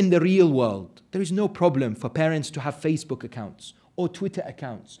with them in the real world. There is no problem for parents to have Facebook accounts or Twitter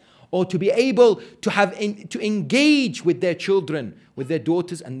accounts, or to be able to have to engage with their children, with their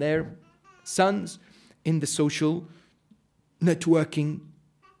daughters and their sons in the social networking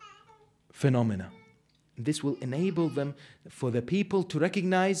phenomena. This will enable them, for the people to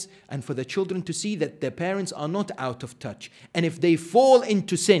recognize and for the children to see that their parents are not out of touch. And if they fall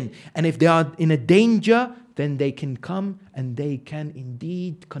into sin and if they are in a danger, then they can come and they can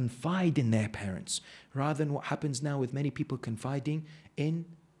indeed confide in their parents, rather than what happens now with many people confiding in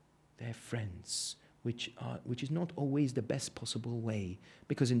their friends, which is not always the best possible way,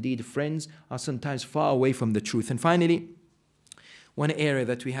 because indeed friends are sometimes far away from the truth. And finally, one area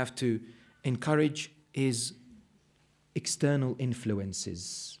that we have to encourage is external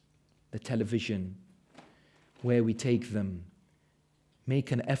influences, the television, where we take them.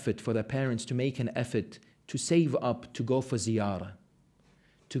 Make an effort for the parents to make an effort to save up to go for ziyarah,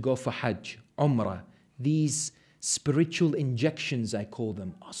 to go for hajj, umrah. These spiritual injections, I call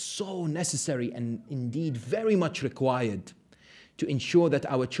them, are so necessary and indeed very much required to ensure that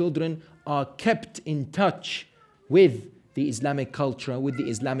our children are kept in touch with the Islamic culture, with the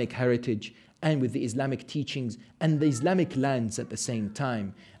Islamic heritage, and with the Islamic teachings and the Islamic lands at the same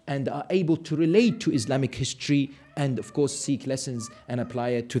time, and are able to relate to Islamic history and of course seek lessons and apply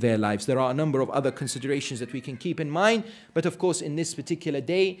it to their lives. There are a number of other considerations that we can keep in mind, but of course in this particular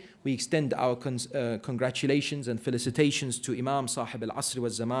day we extend our congratulations and felicitations to Imam Sahib al-Asr wa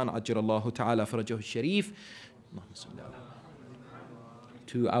Zaman, Ajjalallahu ta'ala farajahu al-Sharif,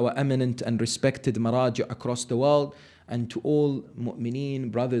 to our eminent and respected maraji across the world, and to all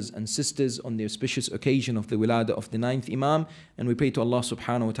mu'mineen, brothers and sisters on the auspicious occasion of the Wiladat of the 9th Imam. And we pray to Allah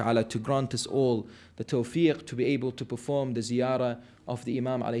subhanahu wa ta'ala to grant us all the tawfiq to be able to perform the ziyarah of the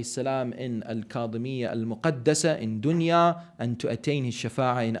Imam alayhi salam in Al-Qadimiyya Al-Muqaddasa in dunya, and to attain his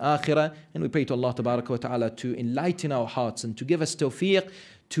shafa'ah in akhirah. And we pray to Allah tabaraka wa ta'ala to enlighten our hearts and to give us tawfiq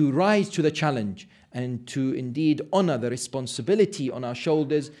to rise to the challenge and to indeed honor the responsibility on our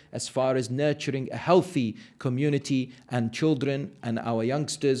shoulders as far as nurturing a healthy community and children and our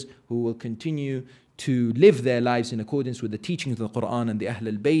youngsters who will continue to live their lives in accordance with the teachings of the Quran and the Ahl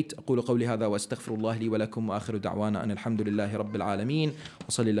al-Bayt. أقول قولي هذا وأستغفر الله لي ولكم وآخر دعوانا أن الحمد لله رب العالمين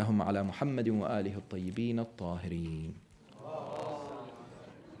وصلى اللهم على محمد وآله الطيبين الطاهرين.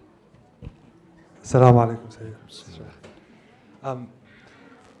 Assalamu alaikum, Sayyid.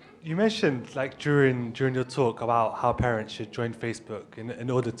 You mentioned like during your talk about how parents should join Facebook in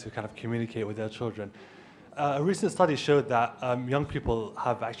order to kind of communicate with their children. A recent study showed that young people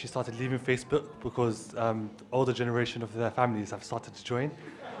have actually started leaving Facebook because the older generation of their families have started to join.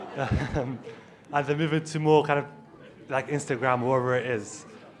 And they're moving to more kind of like Instagram or wherever it is.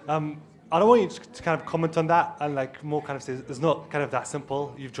 I don't want you to kind of comment on that and like more kind of say it's not kind of that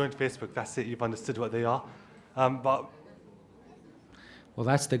simple. You've joined Facebook, that's it, you've understood what they are. But well,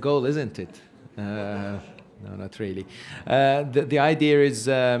 that's the goal, isn't it? No, not really. The idea is,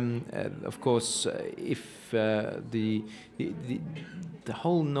 of course, if the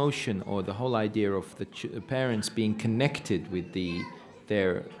whole notion or the whole idea of the parents being connected with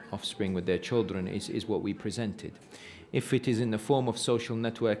their offspring, with their children, is what we presented. If it is in the form of social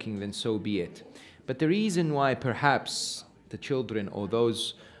networking, then so be it. But the reason why perhaps the children or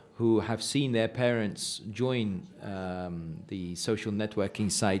those who have seen their parents join the social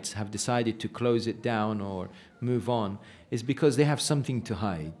networking sites have decided to close it down or move on is because they have something to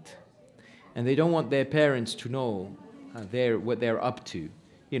hide. And they don't want their parents to know what they're up to.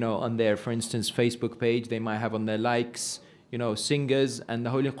 You know, on their, for instance, Facebook page, they might have on their likes, you know, singers and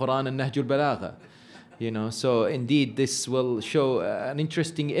the Holy Quran and Nahjul Balagha. You know, so indeed this will show an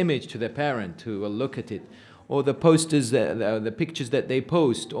interesting image to the parent who will look at it. Or the posters, the pictures that they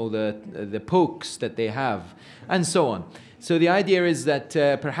post, or the pokes that they have, and so on. So the idea is that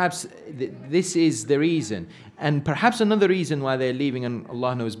perhaps this is the reason. And perhaps another reason why they're leaving, and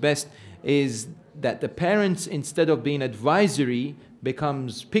Allah knows best, is that the parents, instead of being advisory,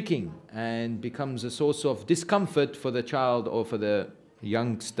 becomes picking and becomes a source of discomfort for the child or for the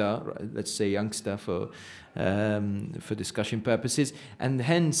youngster, let's say youngster for discussion purposes, and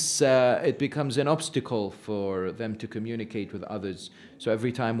hence it becomes an obstacle for them to communicate with others. So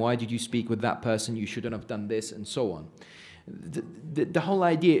every time, why did you speak with that person? You shouldn't have done this, and so on. The whole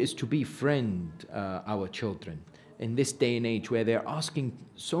idea is to befriend our children in this day and age where they're asking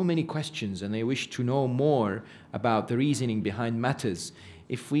so many questions and they wish to know more about the reasoning behind matters.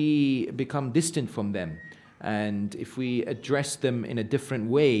 If we become distant from them, and if we address them in a different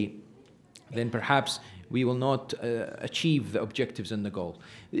way, then perhaps we will not achieve the objectives and the goal.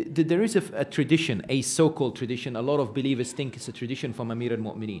 There is a tradition, a so-called tradition. A lot of believers think it's a tradition from Amir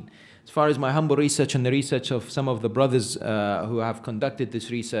al-Mu'mineen. As far as my humble research and the research of some of the brothers who have conducted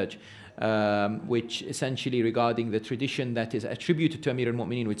this research, which essentially regarding the tradition that is attributed to Amir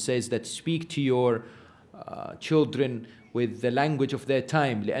al-Mu'mineen, which says that speak to your children with the language of their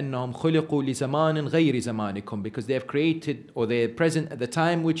time, لأنهم خلقوا لزمان غير زمانكم, because they have created or they are present at the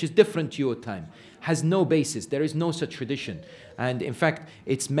time which is different to your time. Has no basis. There is no such tradition. And in fact,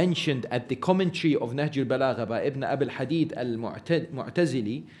 it's mentioned at the commentary of Nahj al-Balagha by Ibn Abi al-Hadid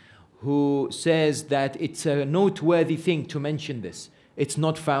al-Mu'tazili, who says that it's a noteworthy thing to mention this. It's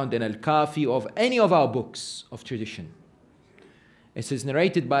not found in Al-Kafi or of any of our books of tradition. It is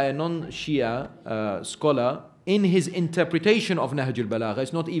narrated by a non-Shia scholar in his interpretation of Nahj al-Balagha.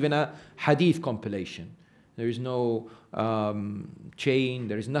 It's not even a hadith compilation. There is no chain,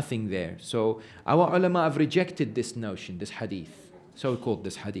 there is nothing there. So our ulama have rejected this notion, this hadith, so-called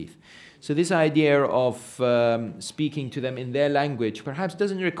this hadith. So this idea of speaking to them in their language perhaps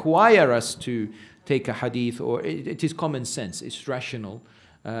doesn't require us to take a hadith, or it is common sense, it's rational.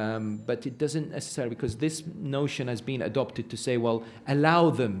 But it doesn't necessarily, because this notion has been adopted to say, well, allow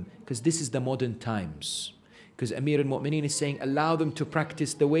them, because this is the modern times. Because Amir al-Mu'mineen is saying, allow them to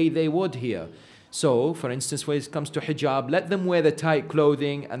practice the way they would here. So, for instance, when it comes to hijab, let them wear the tight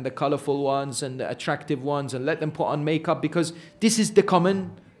clothing and the colorful ones and the attractive ones, and let them put on makeup, because this is the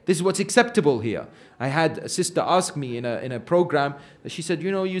common, this is what's acceptable here. I had a sister ask me in a program, she said, you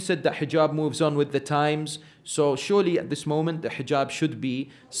know, you said that hijab moves on with the times, so surely at this moment the hijab should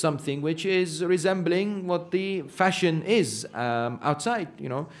be something which is resembling what the fashion is outside, you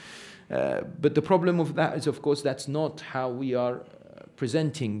know. But the problem of that is, of course, that's not how we are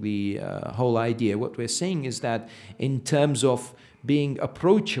presenting the whole idea. What we're saying is that in terms of being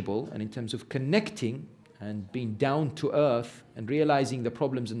approachable and in terms of connecting and being down to earth and realizing the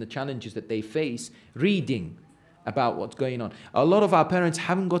problems and the challenges that they face, reading about what's going on. A lot of our parents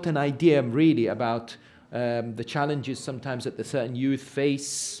haven't got an idea really about the challenges sometimes that the certain youth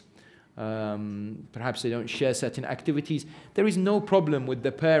face. Perhaps they don't share certain activities. There is no problem with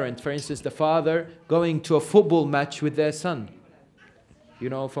the parent, for instance, the father going to a football match with their son, you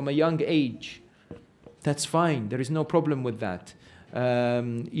know, from a young age. That's fine. There is no problem with that.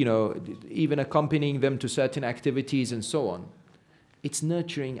 You know, even accompanying them to certain activities and so on. It's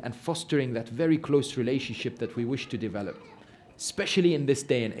nurturing and fostering that very close relationship that we wish to develop, especially in this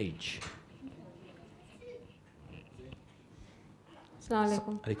day and age.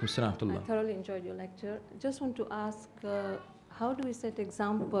 Assalamu alaikum. I thoroughly enjoyed your lecture. Just want to ask, how do we set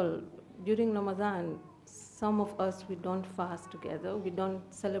example during Ramadan? Some of us, we don't fast together, we don't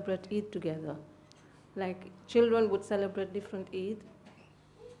celebrate Eid together. Like children would celebrate different Eid,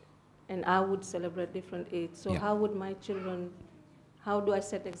 and I would celebrate different Eid. So how would my children, how do I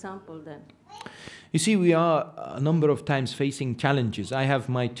set example then? You see, we are a number of times facing challenges. I have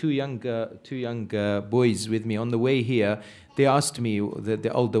my two young boys with me on the way here. They asked me,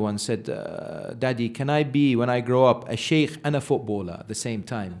 the older one said, Daddy, can I be, when I grow up, a sheikh and a footballer at the same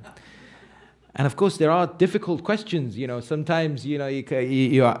time? And of course, there are difficult questions. You know, sometimes, you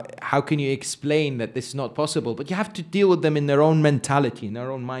know, how can you explain that this is not possible? But you have to deal with them in their own mentality, in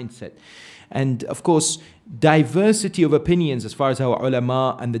their own mindset. And of course, diversity of opinions as far as our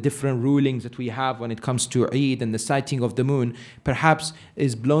ulama and the different rulings that we have when it comes to Eid and the sighting of the moon perhaps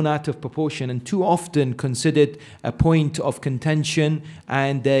is blown out of proportion and too often considered a point of contention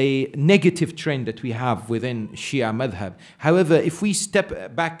and a negative trend that we have within Shia madhab. However, if we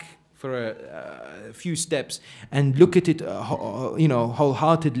step back for a few steps and look at it you know,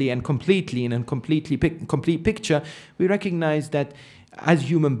 wholeheartedly and completely in a complete picture, we recognize that as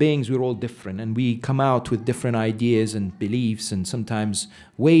human beings, we're all different and we come out with different ideas and beliefs and sometimes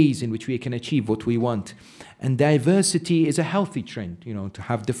ways in which we can achieve what we want. And diversity is a healthy trend, you know, to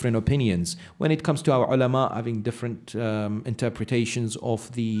have different opinions. When it comes to our ulama having different interpretations of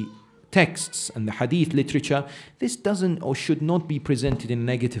the texts and the hadith literature, this doesn't or should not be presented in a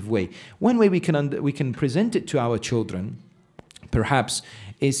negative way. One way we can present it to our children, perhaps,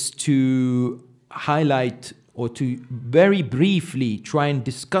 is to highlight or to very briefly try and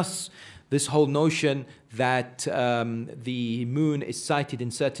discuss this whole notion that the moon is sighted in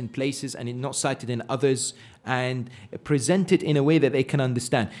certain places and not sighted in others, and present it in a way that they can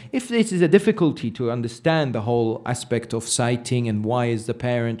understand. If this is a difficulty to understand the whole aspect of sighting and why is the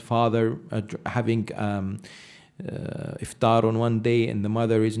parent, father having iftar on one day and the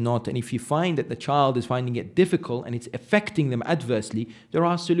mother is not, and if you find that the child is finding it difficult and it's affecting them adversely, there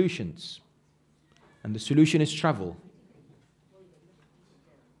are solutions. And the solution is travel.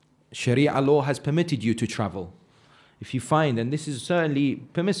 Sharia law has permitted you to travel. If you find, and this is certainly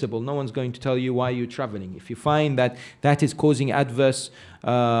permissible, no one's going to tell you why you're traveling. If you find that that is causing adverse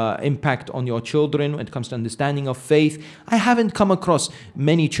impact on your children when it comes to understanding of faith, I haven't come across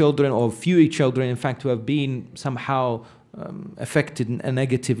many children, or few children in fact, who have been somehow affected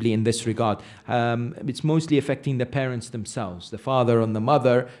negatively in this regard. It's mostly affecting the parents themselves, the father and the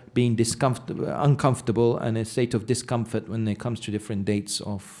mother being uncomfortable and a state of discomfort when it comes to different dates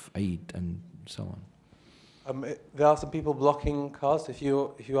of Eid and so on. There are some people blocking cars. If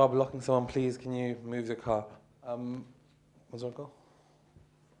you are blocking someone, please can you move the car? What's our call?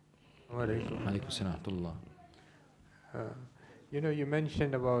 You know, you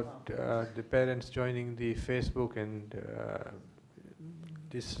mentioned about the parents joining the Facebook and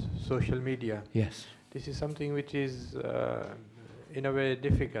this social media. Yes. This is something which is in a way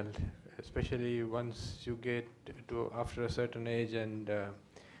difficult, especially once you get to after a certain age, and the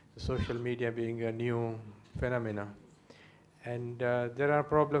social media being a new phenomena. And there are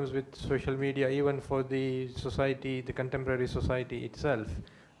problems with social media even for the society, the contemporary society itself,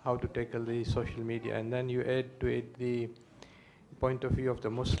 how to tackle the social media. And then you add to it the point of view of the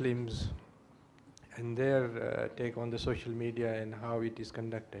Muslims and their take on the social media and how it is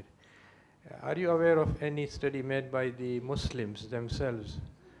conducted. Are you aware of any study made by the Muslims themselves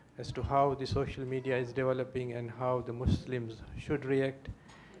as to how the social media is developing and how the Muslims should react,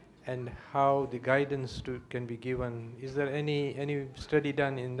 and how the guidance can be given? Is there any study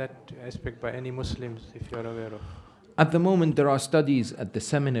done in that aspect by any Muslims, if you're aware of? At the moment, there are studies at the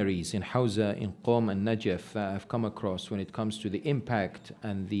seminaries in Hawza, in Qom and Najaf that I've come across when it comes to the impact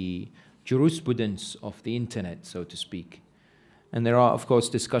and the jurisprudence of the internet, so to speak. And there are, of course,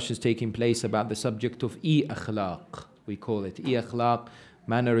 discussions taking place about the subject of e-akhlaq, we call it. E-akhlaq,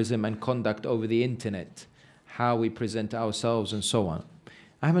 mannerism and conduct over the internet, how we present ourselves and so on.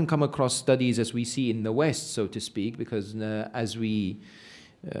 I haven't come across studies as we see in the West, so to speak, because as we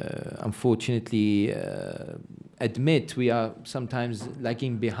unfortunately admit, we are sometimes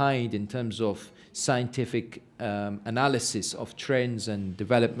lagging behind in terms of scientific analysis of trends and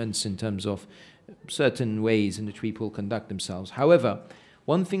developments in terms of certain ways in which people conduct themselves. However,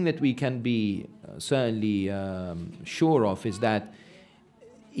 one thing that we can be certainly sure of is that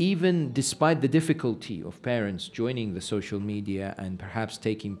even despite the difficulty of parents joining the social media and perhaps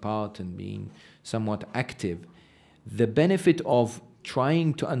taking part and being somewhat active, the benefit of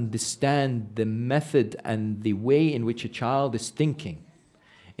trying to understand the method and the way in which a child is thinking,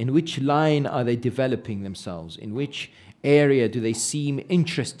 in which line are they developing themselves, in which area do they seem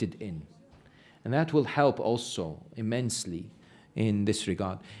interested in, and that will help also immensely in this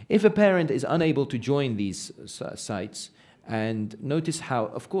regard. If a parent is unable to join these sites, and notice how,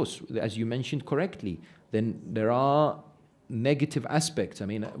 of course, as you mentioned correctly, then there are negative aspects. I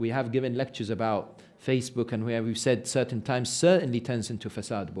mean, we have given lectures about Facebook, and where we've said certain times certainly turns into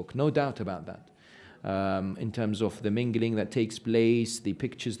fasad book, no doubt about that. In terms of the mingling that takes place, the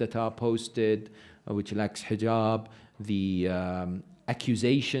pictures that are posted, which lacks hijab, the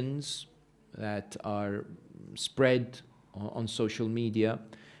accusations that are spread on social media,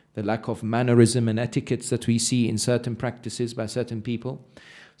 the lack of mannerism and etiquettes that we see in certain practices by certain people.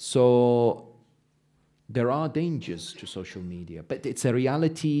 So there are dangers to social media, but it's a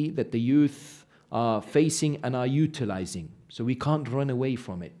reality that the youth are facing and are utilizing. So we can't run away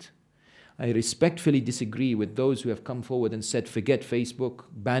from it. I respectfully disagree with those who have come forward and said, forget Facebook,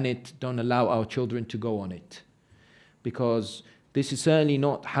 ban it, don't allow our children to go on it. Because this is certainly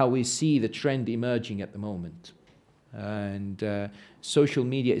not how we see the trend emerging at the moment. And social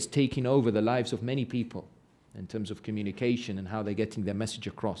media is taking over the lives of many people in terms of communication and how they're getting their message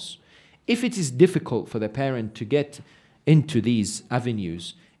across. If it is difficult for the parent to get into these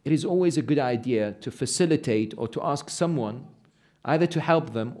avenues, it is always a good idea to facilitate or to ask someone either to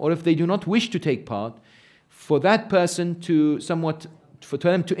help them, or if they do not wish to take part, for that person to for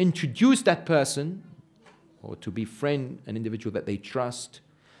them to introduce that person or to befriend an individual that they trust,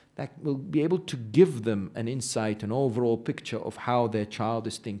 that will be able to give them an insight, an overall picture of how their child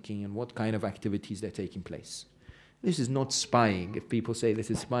is thinking and what kind of activities they're taking place. This is not spying. If people say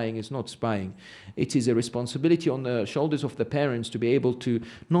this is spying, it's not spying. It is a responsibility on the shoulders of the parents to be able to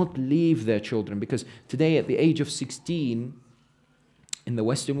not leave their children, because today at the age of 16, in the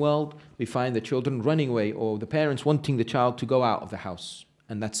Western world, we find the children running away, or the parents wanting the child to go out of the house,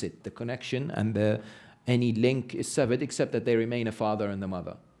 and that's it. The connection and any link is severed, except that they remain a father and a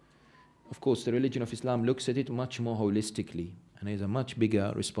mother. Of course, the religion of Islam looks at it much more holistically, and there's a much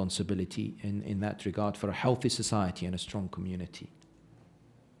bigger responsibility in that regard for a healthy society and a strong community.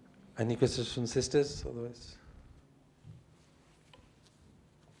 Any questions from sisters? Otherwise,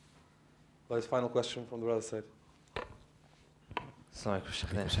 Well, final question from the other side.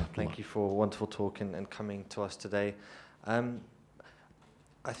 Thank you for a wonderful talk and coming to us today.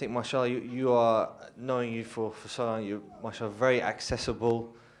 I think, mashallah, you are, knowing you for so long, you're, mashallah, very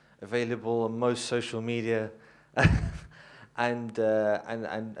accessible, available on most social media, and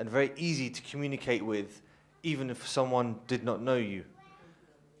very easy to communicate with, even if someone did not know you.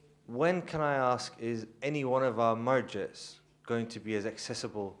 When, can I ask, is any one of our marja'is going to be as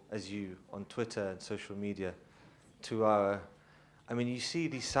accessible as you on Twitter and social media to our... I mean, you see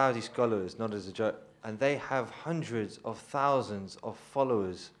these Saudi scholars, not as a joke, and they have hundreds of thousands of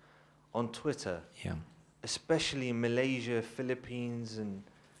followers on Twitter, especially in Malaysia, Philippines, and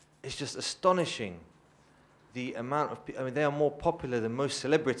it's just astonishing the amount of people. I mean, they are more popular than most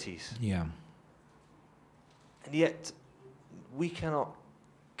celebrities. Yeah. And yet, we cannot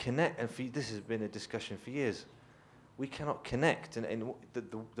connect, and this has been a discussion for years, we cannot connect, and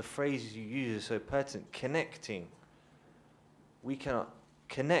the phrase you use is so pertinent, connecting. We cannot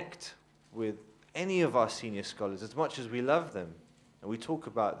connect with any of our senior scholars as much as we love them, and we talk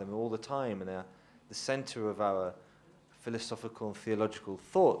about them all the time, and they're the center of our philosophical and theological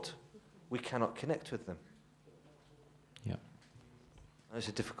thought. We cannot connect with them. Yeah. That's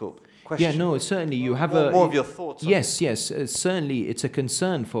a difficult question. Yeah, no, certainly you have more of your thoughts. Yes, certainly it's a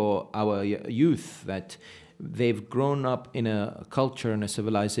concern for our youth that they've grown up in a culture and a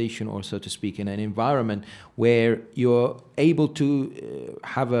civilization, or so to speak, in an environment where you're able to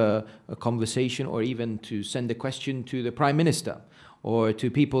have a conversation, or even to send a question to the Prime Minister or to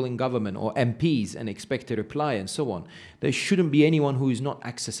people in government or MPs and expect a reply and so on. There shouldn't be anyone who is not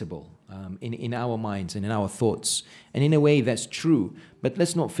accessible in our minds and in our thoughts. And in a way that's true. But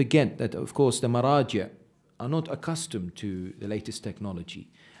let's not forget that, of course, the maraja are not accustomed to the latest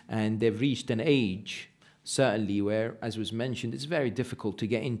technology. And they've reached an age, certainly, where, as was mentioned, it's very difficult to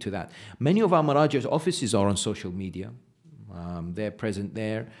get into that. Many of our maraja's offices are on social media. They're present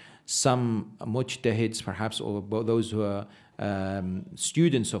there. Some mujtahids, perhaps, or those who are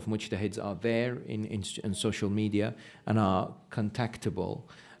students of mujtahids are there in social media and are contactable.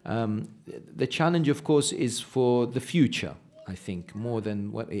 The challenge, of course, is for the future, I think, more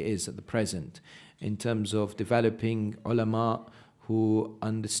than what it is at the present, in terms of developing ulama who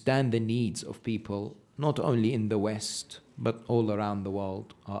understand the needs of people, not only in the West, but all around the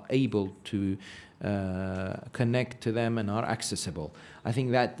world, are able to connect to them and are accessible. I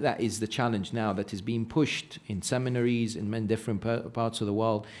think that is the challenge now that is being pushed in seminaries in many different parts of the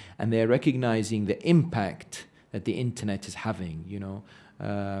world, and they're recognizing the impact that the internet is having, you know.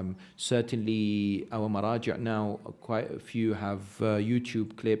 Certainly our maraja now, quite a few have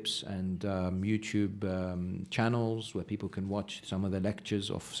YouTube clips and YouTube channels where people can watch some of the lectures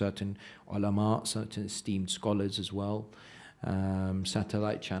of certain ulama, certain esteemed scholars as well,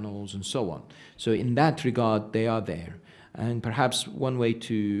 satellite channels and so on. So in that regard, they are there. And perhaps one way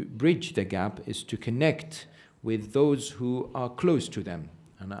to bridge the gap is to connect with those who are close to them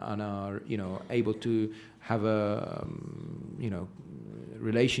and are, you know, able to have a, you know,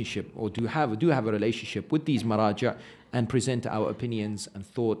 relationship, or do have a relationship with these maraja, and present our opinions and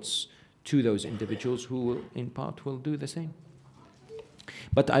thoughts to those individuals who will, in part, will do the same.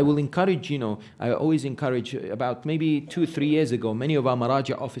 But I will encourage, you know, I always encourage, about maybe 2-3 years ago, many of our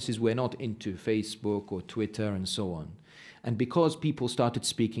maraja offices were not into Facebook or Twitter and so on. And because people started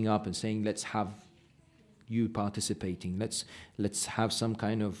speaking up and saying, let's have you participating, let's have some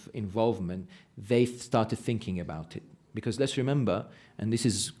kind of involvement, they started thinking about it. Because let's remember, and this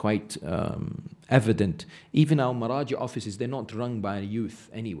is quite evident, even our maraja offices, they're not run by youth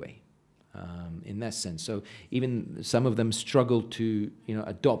anyway, in that sense. So even some of them struggle to, you know,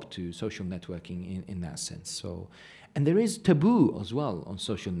 adopt to social networking in that sense. So, and there is taboo as well on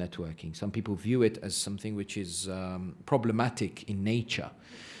social networking. Some people view it as something which is problematic in nature,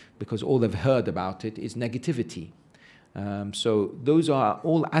 because all they've heard about it is negativity. So those are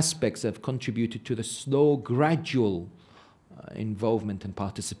all aspects that have contributed to the slow, gradual involvement and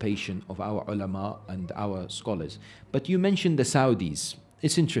participation of our ulama and our scholars. But you mentioned the Saudis.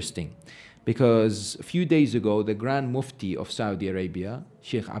 It's interesting, because a few days ago, the Grand Mufti of Saudi Arabia,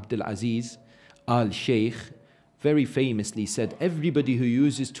 Shaykh Abdul Aziz Al Shaykh, very famously said, everybody who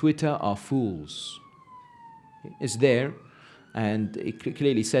uses Twitter are fools. It's there, and it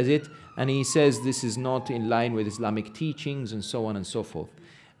clearly says it, and he says this is not in line with Islamic teachings and so on and so forth.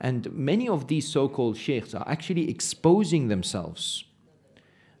 And many of these so-called sheikhs are actually exposing themselves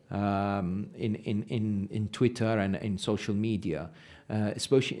in Twitter and in social media,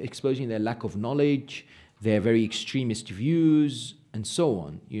 exposing their lack of knowledge, their very extremist views, and so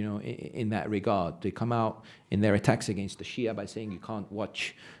on. You know, in that regard, they come out in their attacks against the Shia by saying you can't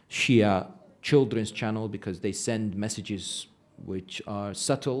watch Shia children's channel because they send messages which are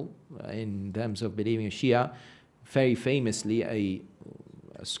subtle in terms of believing Shia. Very famously, a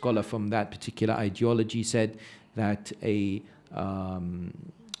scholar from that particular ideology said that a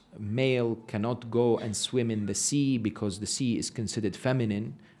male cannot go and swim in the sea because the sea is considered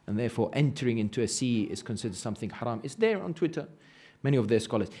feminine, and therefore entering into a sea is considered something haram. It's there on Twitter, many of their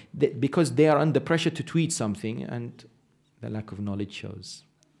scholars, because they are under pressure to tweet something, and the lack of knowledge shows.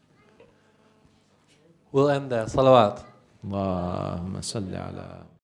 We'll end there. Salawat. Allahumma salli ala